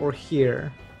or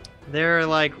here? They're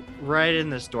like right in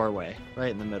this doorway,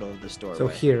 right in the middle of this doorway. So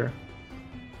here.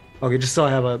 Okay, just so I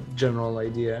have a general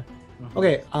idea. Mhm.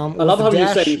 Okay. I with love the how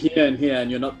you're dash- saying here and here, and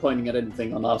you're not pointing at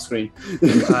anything on our screen.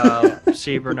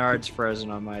 See, Bernard's frozen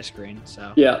on my screen,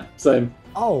 so. Yeah, same.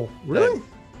 Oh, really?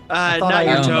 thought Not I-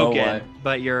 your I don't know token, why.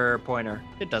 but your pointer.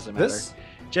 It doesn't matter. This?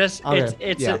 Just Okay,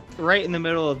 it's yeah. right in the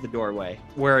middle of the doorway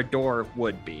where a door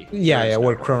would be. Yeah, There's yeah, no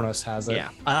where door. Kronos has it. Yeah.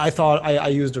 I thought I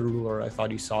used a ruler. I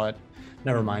thought you saw it.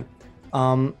 Never mind.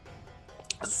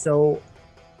 So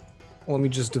let me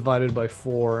just divide it by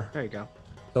 4. There you go.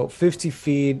 So 50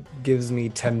 feet gives me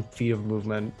 10 feet of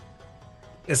movement,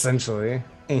 essentially.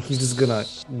 And he's just gonna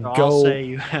So go. I'll say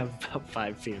you have about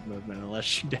 5 feet of movement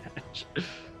unless you dash.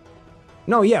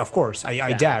 No, yeah, of course. I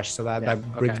Yeah. dash, so that Yeah,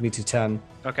 brings okay. me to 10.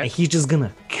 Okay. And he's just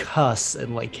gonna cuss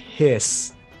and like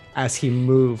hiss as he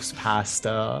moves past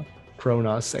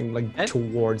Kronos and like Okay.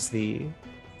 towards the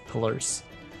pillars.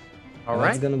 All And right.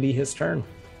 That's gonna be his turn.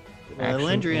 Well, Action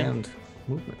Landrian. and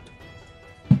movement.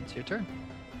 It's your turn.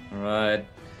 All right.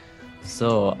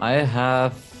 So I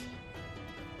have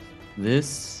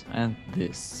this and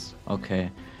this.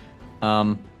 Okay.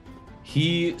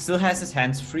 He still has his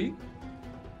hands free.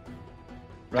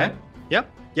 Right?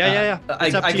 Yep. Yeah.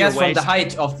 It's up I to guess your from the waist.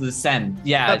 height of the sand.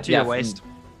 Yeah. Up to yeah, your from- waist.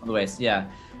 From the waist. Yeah.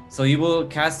 So he will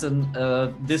cast an.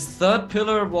 This third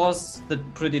pillar was the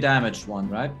pretty damaged one,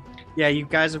 right? Yeah, you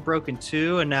guys have broken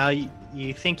 2, and now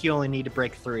you think you only need to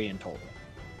break 3 in total.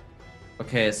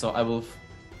 Okay, so I will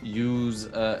use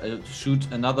shoot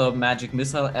another magic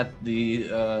missile at the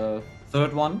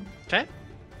third one. Okay.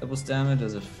 That was damaged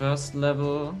as a first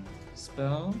level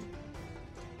spell.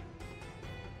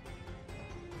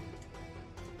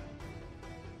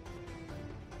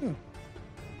 Hmm.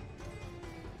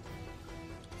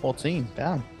 14,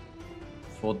 damn.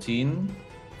 14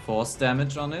 force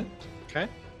damage on it. Okay.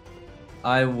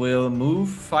 I will move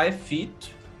 5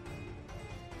 feet.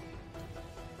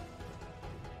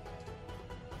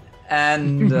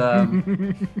 And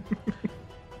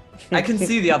I can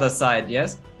see the other side,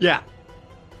 yes? Yeah.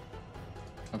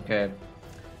 Okay.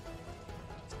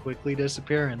 It's quickly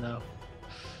disappearing though.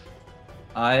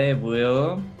 I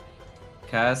will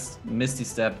cast Misty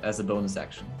Step as a bonus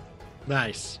action.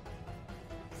 Nice.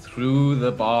 Through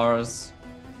the bars.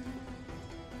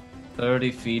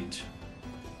 30 feet.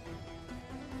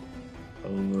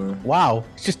 Over. Wow,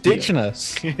 he's just ditching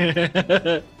us.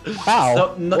 Wow,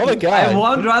 So, no, what a guy. I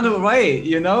won't run away,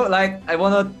 you know? Like, I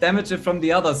want to damage it from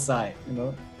the other side, you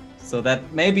know? So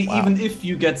that maybe Wow. even if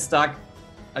you get stuck,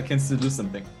 I can still do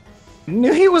something.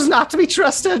 Knew he was not to be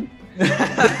trusted.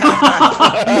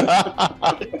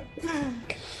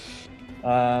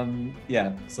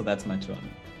 Yeah, so that's my turn.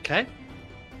 Okay.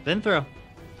 Then throw.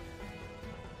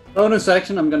 Bonus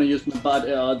action, I'm gonna use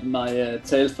my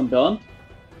Tales from Beyond.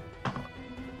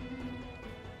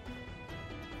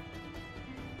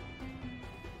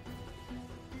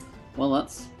 Well,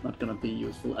 that's not gonna be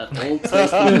useful at all.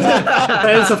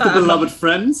 Tales of the Beloved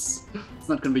Friends. It's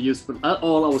not gonna be useful at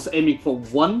all. I was aiming for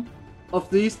 1 of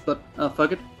these, but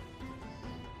fuck it.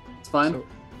 It's fine. So,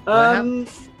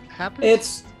 what happens?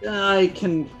 It's I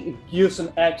can use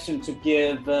an action to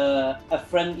give a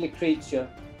friendly creature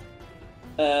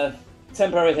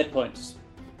temporary hit points.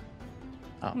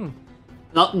 Oh.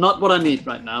 Not what I need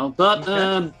right now, but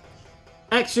Okay.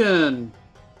 action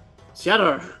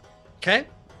shatter Okay.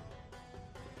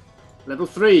 level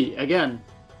 3 again.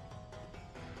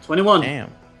 21,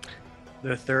 Damn.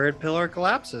 The third pillar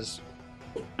collapses.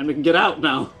 and we can get out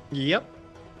now. Yep.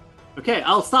 Okay,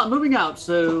 I'll start moving out.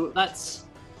 So that's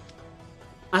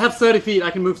I have 30 feet.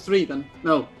 I can move 3 then.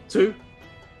 No, 2.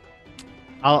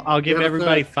 I'll give have a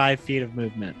everybody third. 5 feet of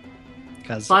movement.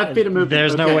 Because 5 feet of movement.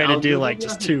 there's no Okay, way to I'll do move like it,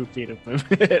 just yeah. 2 feet of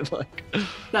movement. Like,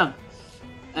 Down.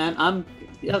 And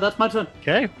that's my turn.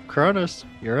 okay, Kronos,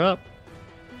 you're up.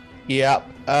 Yep.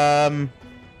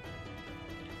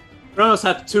 Kronos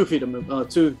have 2 feet of movement,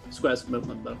 2 squares of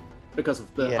movement though, because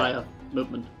of the Yeah. higher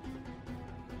movement.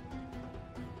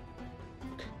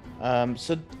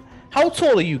 So how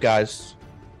tall are you guys?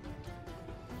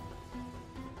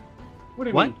 What do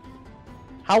you What? mean?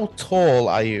 How tall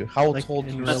are you? How Like tall do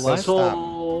in you real That's life? stand?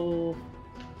 tall.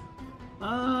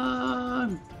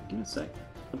 Give me a sec.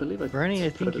 I believe I. Bernie, I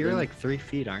put think it you're in. like 3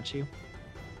 feet, aren't you?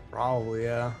 Probably,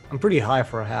 yeah. I'm pretty high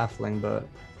for a halfling, but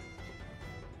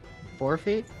 4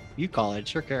 feet? You call it,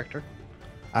 it's your character.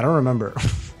 I don't remember.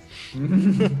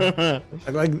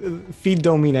 Like feet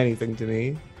don't mean anything to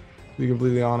me, to be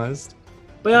completely honest.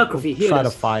 biography. Here Try it to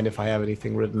is. find if I have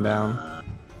anything written down.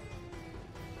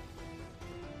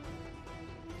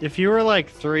 If you were like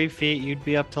 3 feet, you'd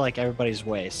be up to like everybody's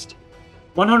waist.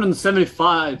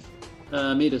 175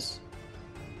 meters.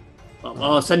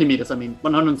 Centimeters, I mean.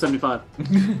 175.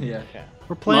 Yeah. Okay.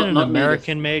 We're playing an Not meters.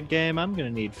 American-made game. I'm gonna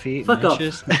need feet Fuck and off.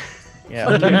 inches.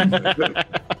 Yeah.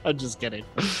 I'm just kidding.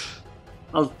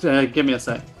 I'll give me a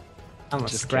sec. I'm gonna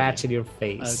Just scratch kidding. in your I'm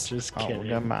face. just Oh, we're kidding.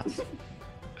 going math.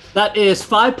 That is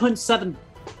 5.7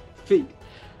 feet.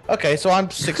 Okay, so I'm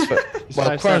 6 foot. Well,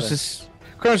 5'7".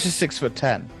 Kronos is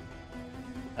 6'10".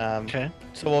 Okay.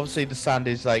 So obviously the sand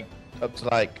is like up to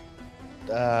like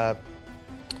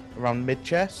around mid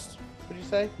chest. Would you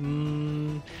say?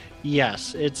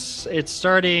 Yes, it's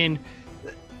starting.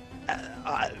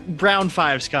 Round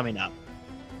 5's coming up,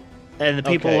 and the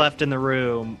people Okay. left in the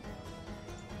room,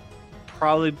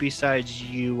 probably besides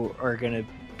you, are gonna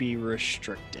be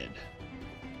restricted.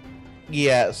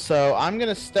 Yeah. So I'm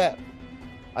gonna step.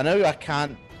 I know I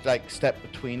can't like step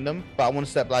between them, but I want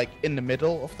to step like in the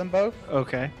middle of them both.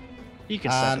 Okay. You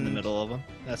can step in the And- middle of them.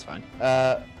 That's fine.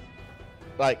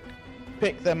 Like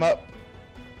pick them up,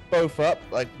 both up,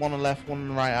 like one on the left, one on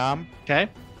the right arm. Okay.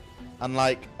 And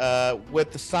like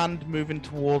with the sand moving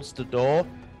towards the door,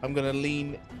 I'm gonna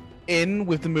lean in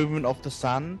with the movement of the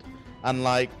sand and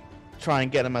like try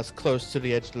and get them as close to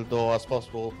the edge of the door as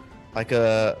possible. Like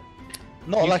a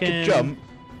not You like can- a jump.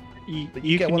 You, But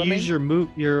you you get can what I use mean?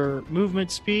 your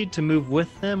movement speed to move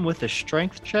with them with a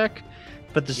strength check,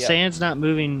 but the Yep. sand's not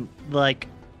moving like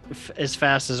as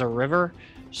fast as a river,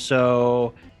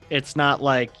 so it's not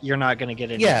like you're not going to get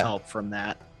any Yeah. help from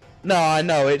that. No, I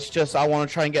know. It's just I want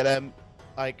to try and get them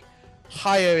like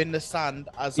higher in the sand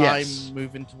as Yes. I'm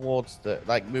moving towards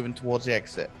the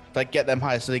exit. Like get them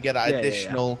higher so they get that Yeah, yeah, yeah.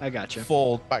 additional I gotcha.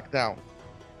 fall back down.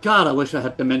 God, I wish I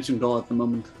had Dimension Door at the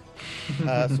moment. So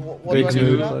what do Big I do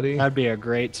move, now? buddy. That'd be a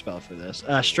great spell for this.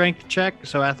 Strength check,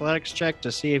 so athletics check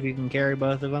to see if you can carry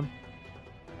both of them.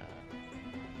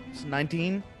 It's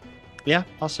 19. Yeah,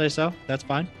 I'll say so. That's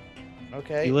fine.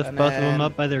 Okay. You lift and both of them then-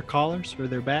 up by their collars or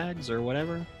their bags or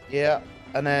whatever. Yeah,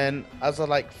 and then as I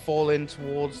like fall in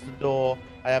towards the door,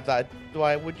 I have that.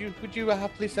 Would you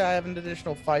happily say I have an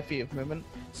additional 5 feet of movement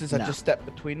since I No. just stepped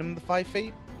between them the 5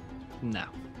 feet? No,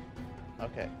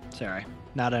 Okay. sorry,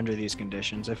 not under these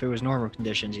conditions. If it was normal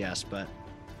conditions, yes, but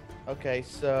Okay,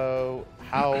 so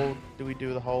how do we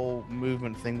do the whole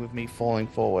movement thing with me falling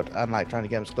forward and like trying to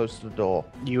get as close to the door?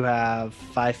 you have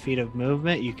 5 feet of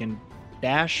movement. You can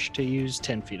dash to use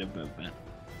 10 feet of movement.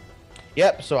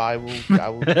 Yep. So I will.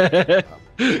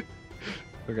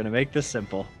 We're gonna make this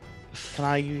simple. Can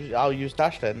I use? I'll use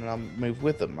dash then, and I'll move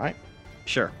with them, right?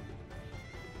 Sure.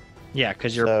 Yeah,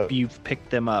 because So- you've picked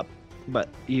them up, but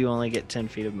you only get 10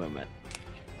 feet of movement.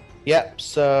 Yep.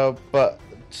 So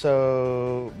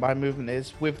my movement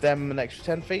is with them an extra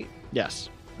 10 feet. Yes,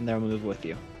 and they'll move with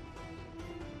you.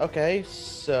 Okay,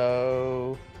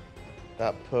 so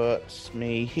that puts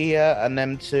me here and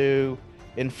them two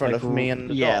in front Like, of me and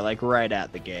the yeah, dog. like right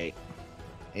at the gate.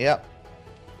 Yep.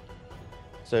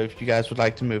 So if you guys would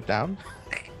like to move down.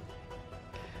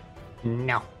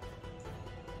 No.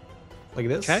 Like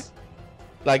this? Okay.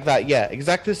 Like that, yeah.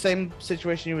 Exactly the same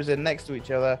situation you was in next to each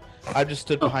other. I just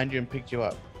stood Oh. behind you and picked you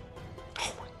up.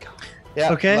 Oh my god.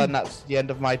 Yeah. Okay. Then that's the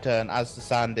end of my turn as the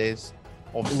sand is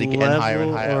obviously getting higher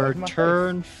and Level higher. or over my face.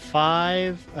 turn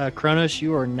 5. Kronos,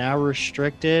 you are now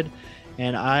restricted,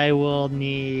 and I will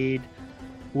need.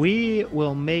 We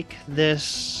will make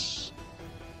this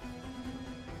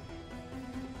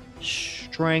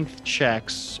strength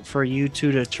checks for you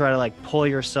two to try to like pull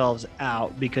yourselves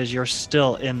out because you're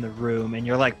still in the room and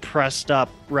you're like pressed up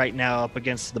right now up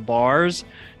against the bars.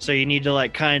 So you need to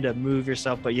like kind of move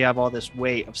yourself, but you have all this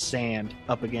weight of sand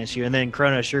up against you. And then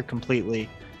Kronos, you're completely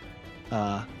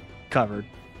covered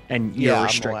and you're Yeah, I'm aware.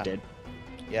 restricted.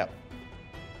 Yep.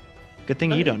 Good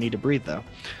thing you don't need to breathe though.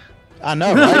 I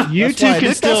know, right? You That's two why I can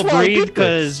did- still that's why I breathe did this.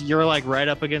 because you're like right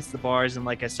up against the bars, and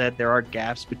like I said, there are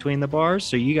gaps between the bars,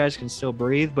 so you guys can still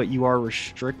breathe, but you are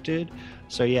restricted.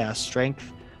 So yeah,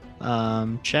 strength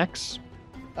checks.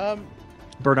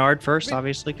 Bernard first, Re-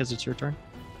 obviously, because it's your turn.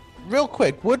 Real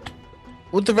quick, would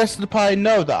the rest of the party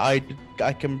know that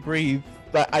I can breathe?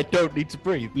 That I don't need to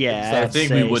breathe? Yeah, I I'd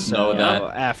think we say would know so, that.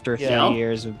 after 3 Yeah.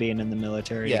 years of being in the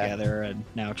military Yeah. together and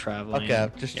now traveling. Okay,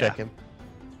 just Yeah. checking.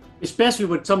 Especially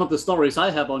with some of the stories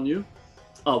I have on you.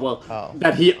 Oh, well, Oh.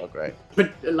 that he, Oh, great.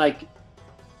 like,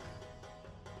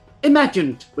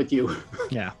 imagined with you.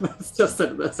 Yeah. Let's just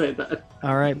say that.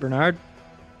 All right, Bernard.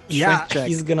 Yeah, Strength check.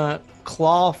 he's gonna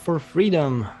claw for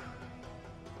freedom.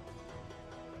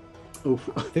 Oof.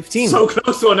 15. So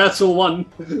close to a natural one.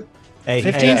 Hey,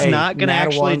 15's not gonna nat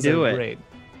actually ones do are it. great.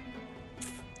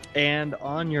 And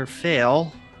on your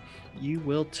fail, you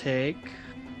will take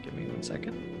Give me 1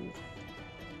 second.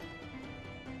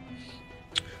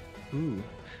 Ooh.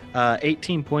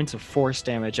 18 points of force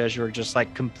damage as you're just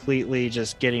like completely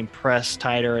just getting pressed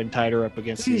tighter and tighter up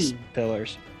against these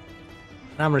pillars.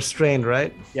 I'm restrained,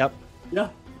 right? Yep. Yeah.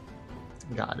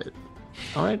 Got it.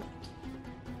 All right.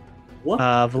 What?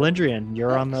 Valendrian,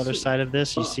 you're on the other side of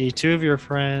this. You see two of your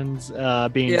friends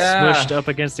being Yeah. smushed up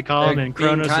against the column, They're and being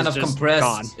Kronos kind is of just compressed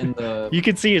gone. in the. You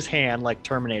can see his hand, like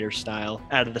Terminator style,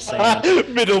 out of the sand.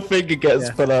 Middle finger gets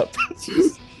Yeah. put up.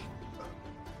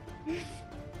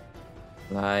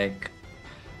 Like,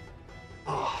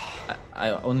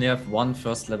 I only have one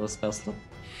first level spell slot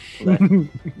left,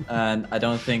 and I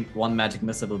don't think one magic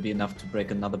missile will be enough to break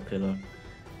another pillar.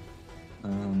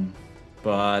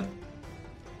 But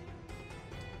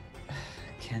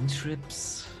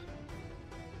cantrips.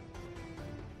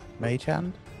 Mage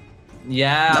hand?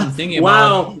 Yeah, I'm thinking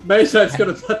about. Wow, Mason's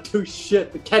gonna not do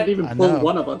shit. It can't even I pull know.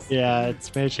 one of us. Yeah,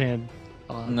 it's Mage Hand.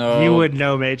 No. You would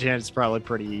know Mage Hand is probably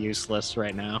pretty useless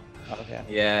right now. Okay.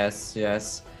 Yes,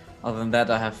 yes. Other than that,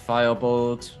 I have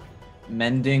firebolt,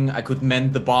 mending. I could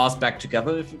mend the bars back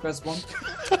together if you guys want.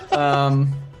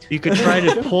 You could try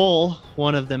to pull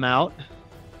one of them out,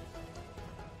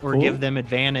 or Cool. give them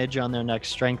advantage on their next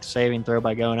strength saving throw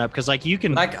by going up. Because like you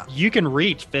can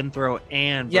reach Finthrow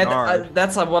and Yeah, Bernard.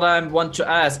 that's what I want to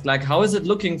ask. Like, how is it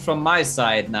looking from my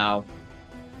side now?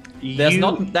 There's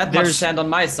not that much sand on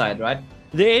my side, right?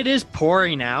 It is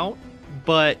pouring out,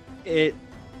 but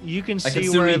you can I see can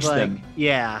still where reach like them.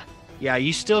 yeah,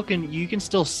 you can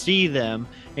still see them,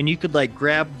 and you could like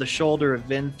grab the shoulder of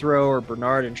Vinthrow or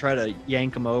Bernard and try to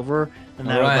yank them over, and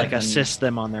that would Alright, like then. assist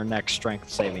them on their next strength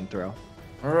saving throw.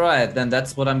 All right, then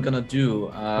that's what I'm gonna do.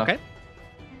 Okay.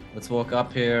 Let's walk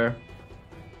up here.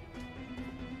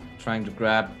 Trying to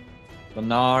grab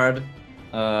Bernard,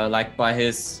 like by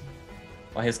his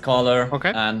collar.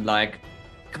 Okay. And like,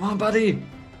 come on, buddy, you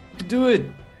can do it.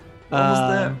 We're almost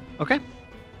there. Okay.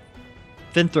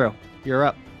 Vinthrow, you're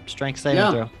up. Strength saving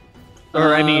Yeah. throw.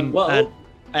 Or I mean, well,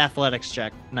 athletics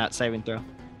check, not saving throw.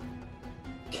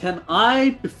 can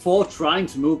I, before trying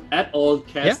to move at all,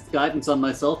 cast guidance on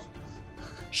myself?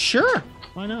 Sure.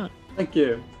 Why not? Thank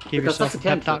you. Give Because yourself that's a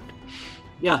a pep talk.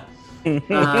 Yeah.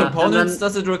 Components and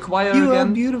does it require You are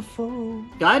again? beautiful. then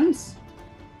guidance?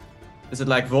 Is it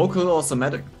like vocal or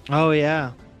somatic? Oh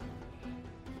yeah,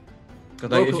 'Cause,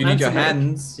 like, if Vocal you need and your somatic.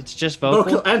 hands. it's just vocal.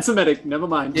 Vocal and somatic. Never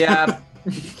mind. Yeah.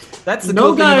 That's the No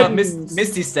cool thing about guidance.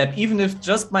 Misty Step. Even if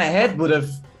just my head would have.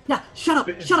 Yeah. Shut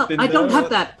up. Shut up. Been I don't there. have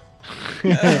that.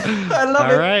 I love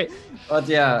All it. right. But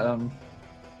yeah,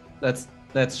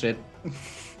 that's shit.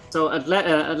 So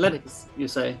athletics, you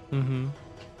say? Mm-hmm.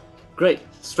 Great.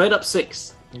 Straight up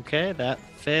 6. Okay, that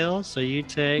fails. So you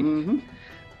take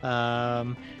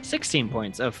Mm-hmm. 16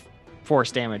 points of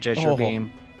force damage as you're Oh.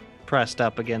 being pressed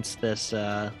up against this.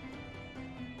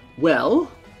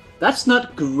 Well, that's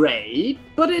not great,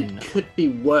 but it No. could be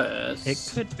worse.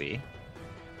 It could be.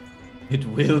 It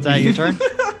will Is that be. your turn?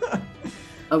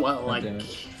 Oh, well, God like, damn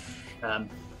it.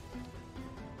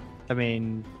 I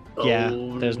mean, yeah.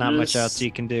 There's not much else bonus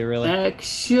you can do really.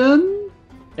 Action,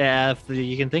 Yeah, if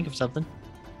you can think of something.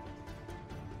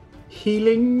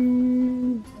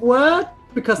 healing word,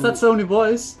 because that's the only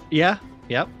voice Yeah.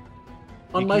 Yep.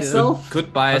 on You can do myself.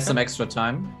 Could buy Okay. some extra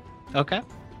time. Okay.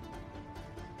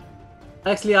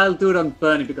 Actually, I'll do it on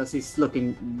Bernie because he's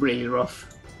looking really rough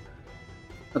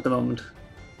at the moment.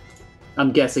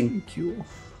 I'm guessing. Thank you.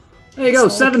 There you go,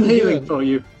 It's all 7 looking healing good. for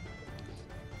you.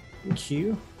 Thank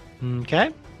you. Okay.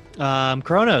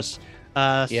 Kronos.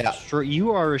 Yeah.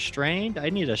 You are restrained. I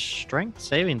need a strength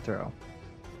saving throw.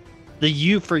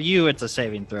 For you, it's a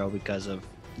saving throw because of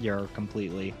you're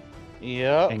completely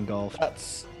Yep. engulfed.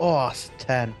 That's it's a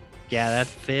 10. Yeah, that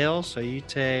fails. So you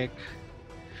take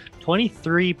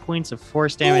 23 points of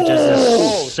force damage as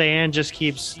this sand just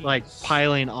keeps like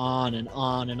piling on and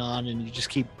on and on, and you just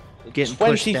keep getting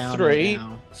pushed down. 23. And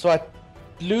down. So I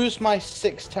lose my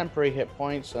 6 temporary hit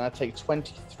points, and I take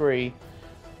 23.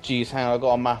 Jeez, hang on, I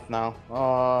got a math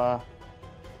now.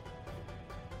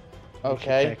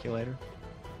 Okay, Calculator.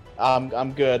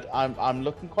 I'm good. I'm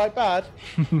looking quite bad.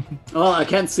 Oh, I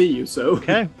can't see you, so.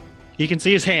 Okay. You can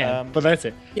see his hand, but that's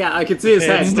it. Yeah, I can see his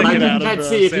hand, but I Sticking out of can't the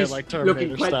see if sand he's like looking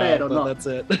Terminator quite style, bad or but not. That's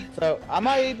it. So, am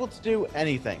I able to do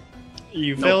anything?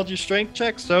 You No. failed your strength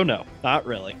check, so no, not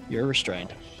really. You're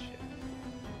restrained.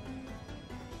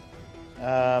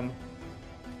 As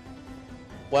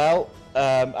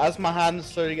my hand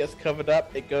slowly gets covered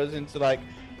up, it goes into like,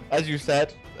 as you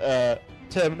said,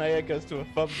 Terminator goes to a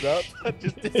thumbs up and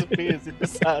just disappears in the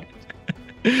sand.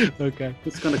 Okay.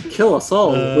 It's gonna kill us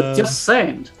all with just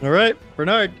sand. All right,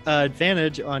 Bernard.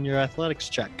 Advantage on your athletics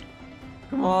check.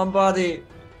 Come on, buddy.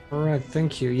 All right,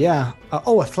 thank you. Yeah.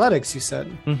 Athletics, you said.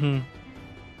 Mm-hmm.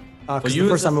 Because you the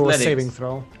it's first time it was athletics. saving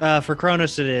throw. For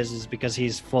Kronos, it is because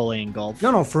he's fully engulfed.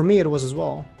 No, for me it was as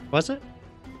well. Was it?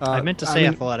 I meant to say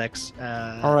athletics.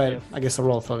 All right, I guess I'll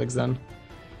roll athletics then.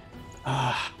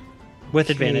 With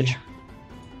Okay. advantage.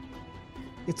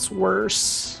 It's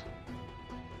worse.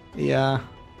 Yeah.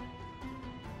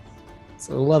 It's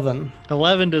 11.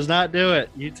 11 does not do it.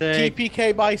 You take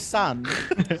TPK by sand.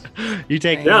 you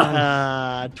take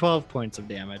Yeah. 12 points of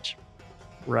damage.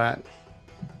 Right.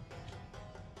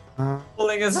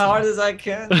 Pulling as hard as I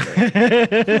can.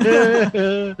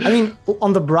 I mean,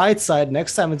 on the bright side,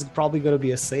 next time it's probably going to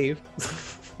be a save.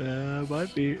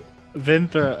 Might be.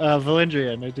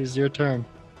 Valendrian, it is your turn.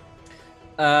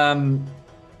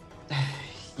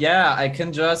 Yeah, I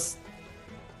can just.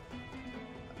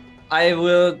 I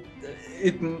will.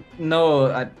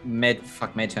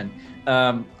 My turn.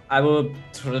 I will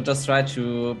just try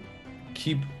to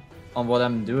keep on what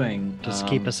I'm doing. Just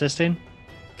keep assisting.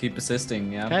 Keep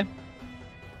assisting, yeah. Okay.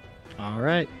 All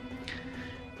right.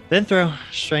 Then throw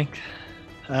strength.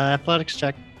 Athletics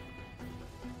check.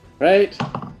 Right.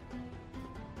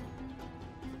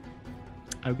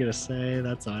 I'm gonna say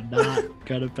that's a not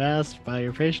gonna pass by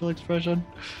your facial expression.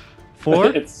 4.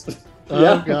 It's, Oh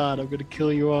yeah. god, I'm gonna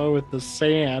kill you all with the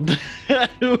sand.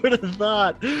 Who would have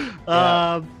thought?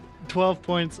 12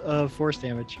 points of force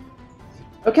damage.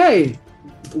 Okay.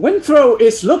 Windthrow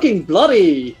is looking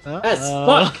bloody as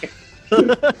Uh-oh.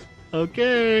 fuck.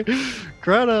 Okay,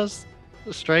 Kronos,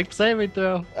 strength saving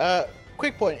throw.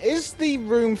 Quick point: is the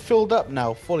room filled up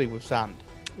now fully with sand?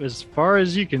 As far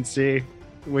as you can see,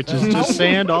 which is just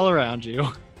sand all around you.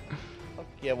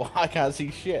 Yeah, well, I can't see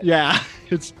shit. Yeah,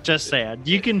 it's just sand.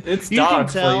 You can It's you dark can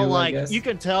for tell you, I like guess. you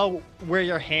can tell where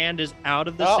your hand is out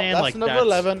of the Oh, sand. that's Like another that's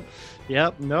 11.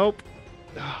 Yep. Nope.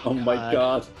 Oh my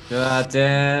god. God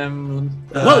damn.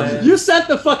 Well, you set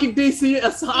the fucking DC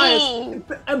as high Oh.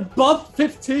 as above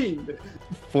 15.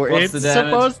 For What's it's the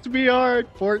damage? supposed to be hard.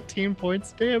 14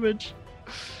 points damage.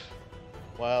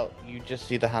 Well, you just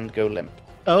see the hand go limp.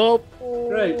 Oh,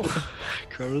 Great.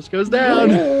 Kronos goes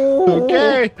down.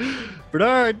 Okay,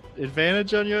 Bernard,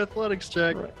 advantage on your athletics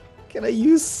check. Right. Can I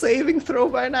use saving throw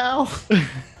by now?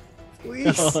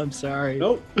 Please. Oh, I'm sorry.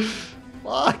 Nope.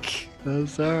 Fuck. I'm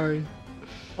sorry.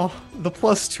 Oh, the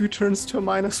 +2 turns to a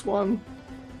 -1.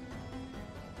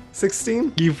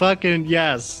 16? You fucking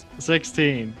yes.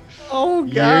 16. Oh,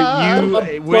 You God. you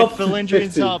with Above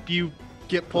Valendrian's 50. help, you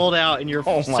get pulled out and you're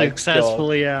Oh my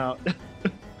successfully out.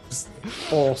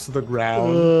 Falls to the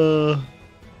ground.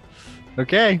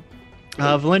 Okay,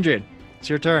 Valendrian, it's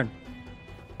your turn.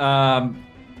 I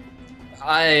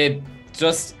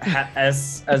just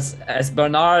as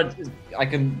Bernard,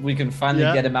 we can finally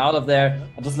Yeah. get him out of there.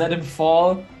 I just let him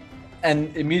fall,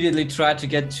 and immediately try to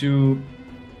get to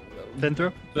Then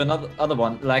throw. another other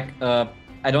one. Like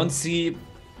I don't see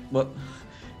what.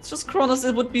 It's just Kronos.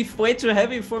 It would be way too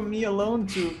heavy for me alone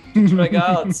to drag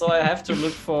out. So I have to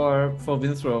look for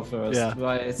Vinthrow first. Yeah. Do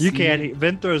I You see- can't.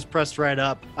 Vinthrow's pressed right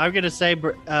up. I'm gonna say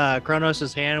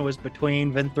Kronos' hand was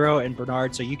between Vinthrow and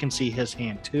Bernard, so you can see his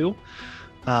hand too.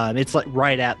 It's like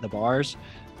right at the bars.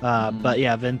 But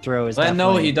yeah, Vinthrow is. But I know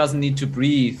definitely- he doesn't need to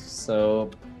breathe.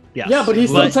 So Yes. Yeah, but he's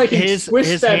still taking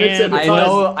squish damage hand, every I time.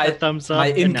 know. a thumbs up. my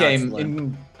and now it's in-game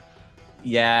limp.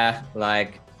 yeah,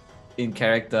 like in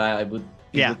character, I would.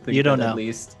 Yeah, would think you don't that know. at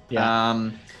least. Yeah.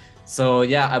 So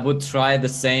yeah, I would try the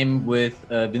same with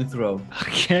Vinthrow.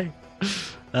 Okay.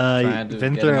 Trying to get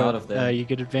him Vinthrow, out of there. you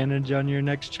get advantage on your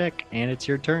next check, and it's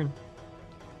your turn.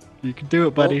 You can do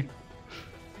it, buddy.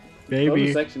 Baby.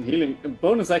 Bonus action healing.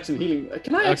 Bonus action healing.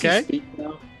 Can I actually Okay. speak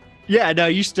now? Yeah, no,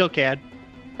 you still can.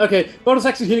 Okay, bonus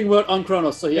action healing word on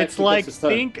Kronos, so he It's actually like gets his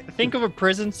turn. think of a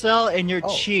prison cell and your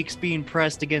Oh. cheeks being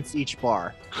pressed against each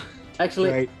bar.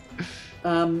 Actually,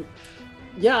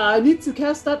 yeah, I need to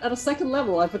cast that at a second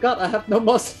level. I forgot I have no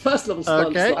more first level spell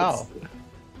Okay. slots.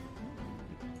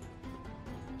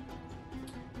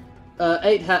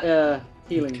 8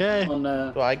 healing Okay.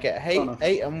 on Do I get Oh, no.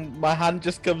 8 and my hand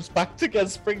just comes back to get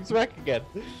springs back again?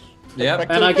 Yep. Back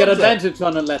to and the I get thumbs up. advantage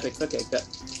on athletics. Okay, good.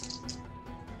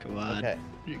 Come on. Okay.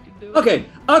 You can do it. Okay,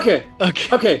 okay,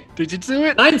 Okay. okay. Did you do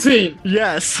it? 19.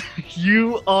 Yes.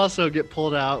 You also get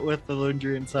pulled out with the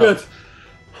Lundrian cell. Good.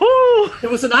 Whew. It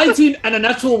was a 19 and a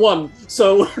natural 1,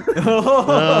 so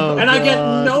Oh, and I get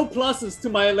God. no pluses to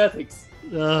my athletics.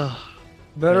 Ugh.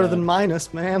 Better Yeah. than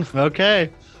minus, man. Okay.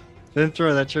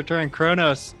 Vinthrow, that's your turn.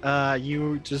 Kronos,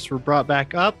 you just were brought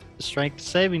back up. Strength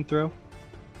saving throw.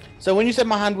 So when you said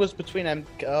my hand was between them,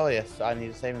 oh yes, I need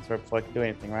a saving throw before I can do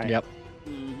anything, right? Yep.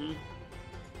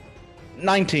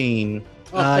 19.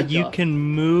 thank You God. can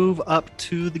move up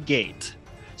to the gate.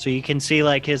 So you can see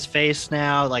like his face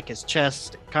now, like his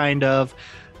chest, kind of.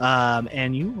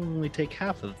 And you only take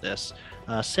half of this.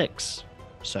 6.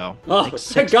 So. Oh, take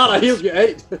thank 6 God I points. healed you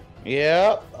 8.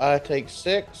 Yeah, I take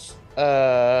 6.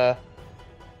 Damn.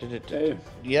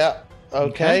 Yeah,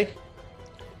 okay.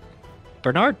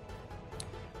 Bernard.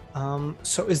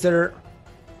 So is there?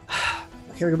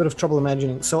 I'm having a bit of trouble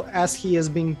imagining. So as he is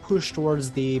being pushed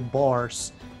towards the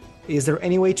bars, is there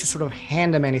any way to sort of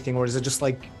hand him anything, or is it just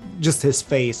like just his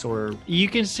face? Or You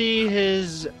can see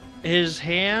his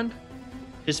hand,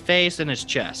 his face, and his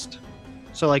chest.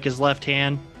 So like his left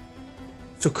hand,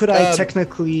 so could I Um,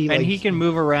 technically? and like, he can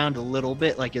move around a little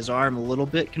bit, like his arm a little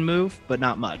bit can move, but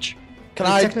not much. Can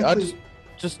Well, I technically-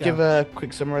 just yeah. give a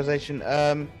quick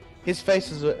summarization? His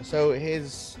face is so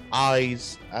his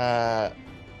eyes,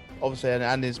 obviously,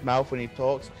 and his mouth when he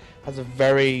talks has a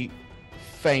very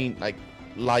faint, like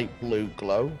light blue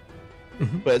glow,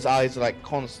 Mhm. but his eyes are like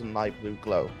constant light blue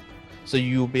glow. So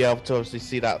you'll be able to obviously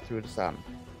see that through the sand,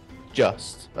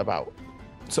 just about.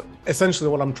 So essentially,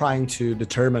 what I'm trying to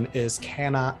determine is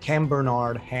can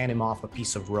Bernard hand him off a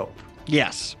piece of rope?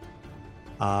 Yes.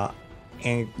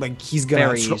 And like he's gonna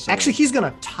Very easily. actually he's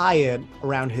gonna tie it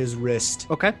around his wrist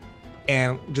Okay.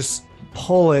 and just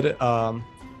pull it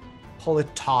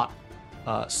taut,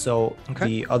 so Okay.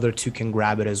 the other two can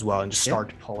grab it as well and just Yeah.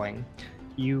 start pulling.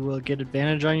 You will get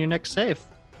advantage on your next save.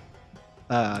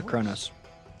 Kronos.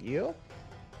 Yeah.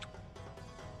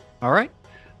 All right.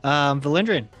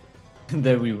 Valendrian.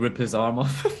 Then we rip his arm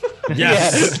off.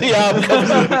 Yes.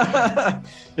 Yeah.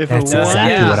 If That's a one,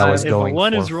 exactly what I was if going a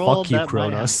one for. is rolled, Fuck you, that might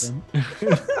Kronos. happen.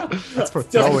 That's for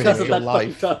Just throwing because it. of that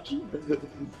life. fucking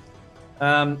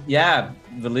touch. Yeah,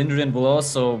 Valindrian will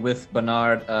also with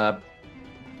Bernard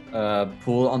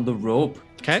pull on the rope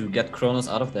Okay. to get Kronos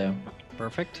out of there.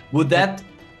 Perfect. Would that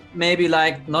maybe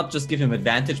like not just give him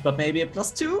advantage, but maybe a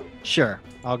 +2? Sure.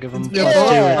 I'll give him Yeah. plus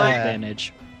 2 Yeah.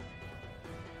 advantage.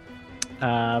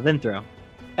 Vinthrow.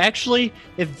 Actually,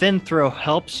 if Vinthrow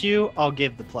helps you, I'll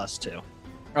give the +2.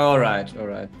 All right. Come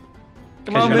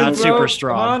 'Cause you're not Vinthrow, super come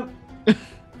strong. on.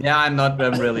 Yeah, I'm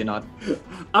really not.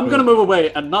 I'm gonna move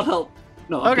away and not help.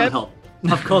 No, I'm Okay. gonna help.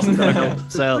 Of course I'm gonna help.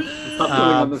 So, Stop pulling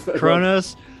on this.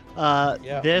 Kronos,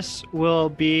 Yeah. this will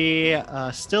be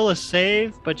still a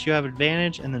save, but you have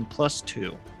advantage and then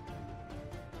 +2.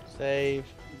 Save.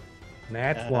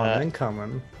 Nat one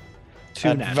incoming. 2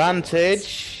 natural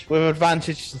Advantage. With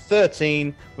advantage to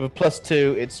 13. With a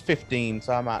 +2, it's 15.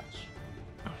 So I match.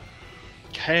 ones.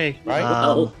 Okay. Right.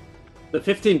 Well, the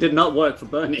 15 did not work for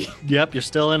Bernie. Yep, you're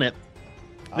still in it.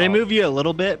 They Oh. move you a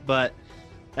little bit, but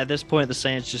at this point, the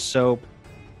sand's just so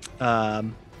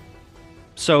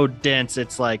dense.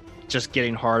 It's like just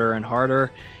getting harder and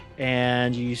harder,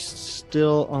 and you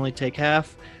still only take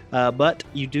half. But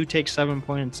you do take 7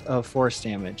 points of force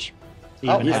damage.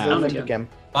 Oh, Even yeah. half. still half. limp again.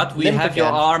 But we Limp have your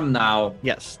again. arm now.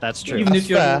 Yes, that's true. Even That's if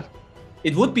you're, fair.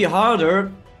 it would be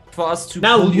harder for us to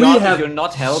Now pull you we out have- if you're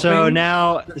not helping. So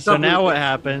now, Something what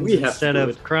happens we have to instead do of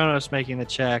it. Kronos making the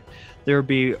check, there would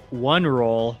be one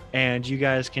roll, and you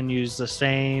guys can use the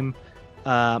same.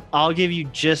 I'll give you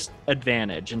just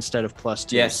advantage instead of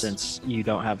 +2, Yes. since you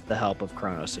don't have the help of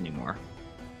Kronos anymore.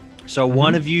 So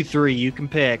one of you three you can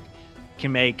pick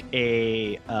can make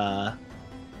a.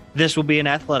 This will be an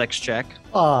athletics check,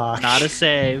 not a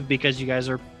save, because you guys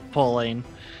are pulling.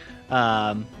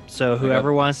 So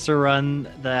whoever wants to run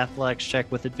the athletics check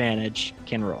with advantage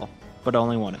can roll, but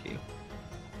only one of you.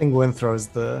 I think Winthrow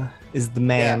is the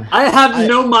man. I have I-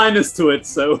 no minus to it,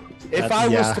 so. If I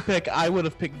was yeah. to pick, I would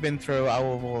have picked Vinthrow out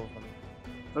of all of them.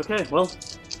 Okay, well,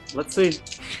 let's see.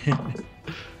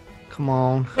 Come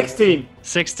on. 16.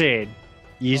 16.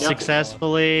 You Yeah.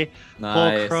 successfully pull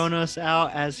Nice. Kronos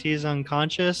out as he's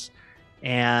unconscious,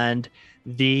 and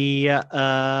the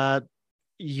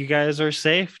you guys are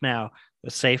safe now.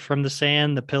 Safe from the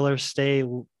sand. The pillars stay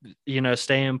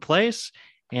in place,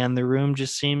 and the room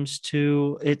just seems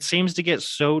to get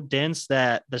so dense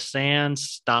that the sand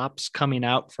stops coming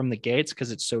out from the gates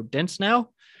because it's so dense now.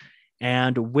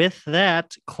 And with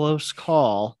that close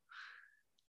call,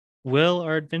 will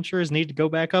our adventurers need to go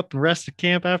back up and rest at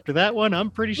camp after that one? I'm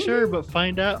pretty sure, but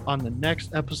find out on the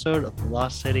next episode of The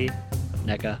Lost City.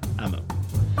 NECA, I'm out.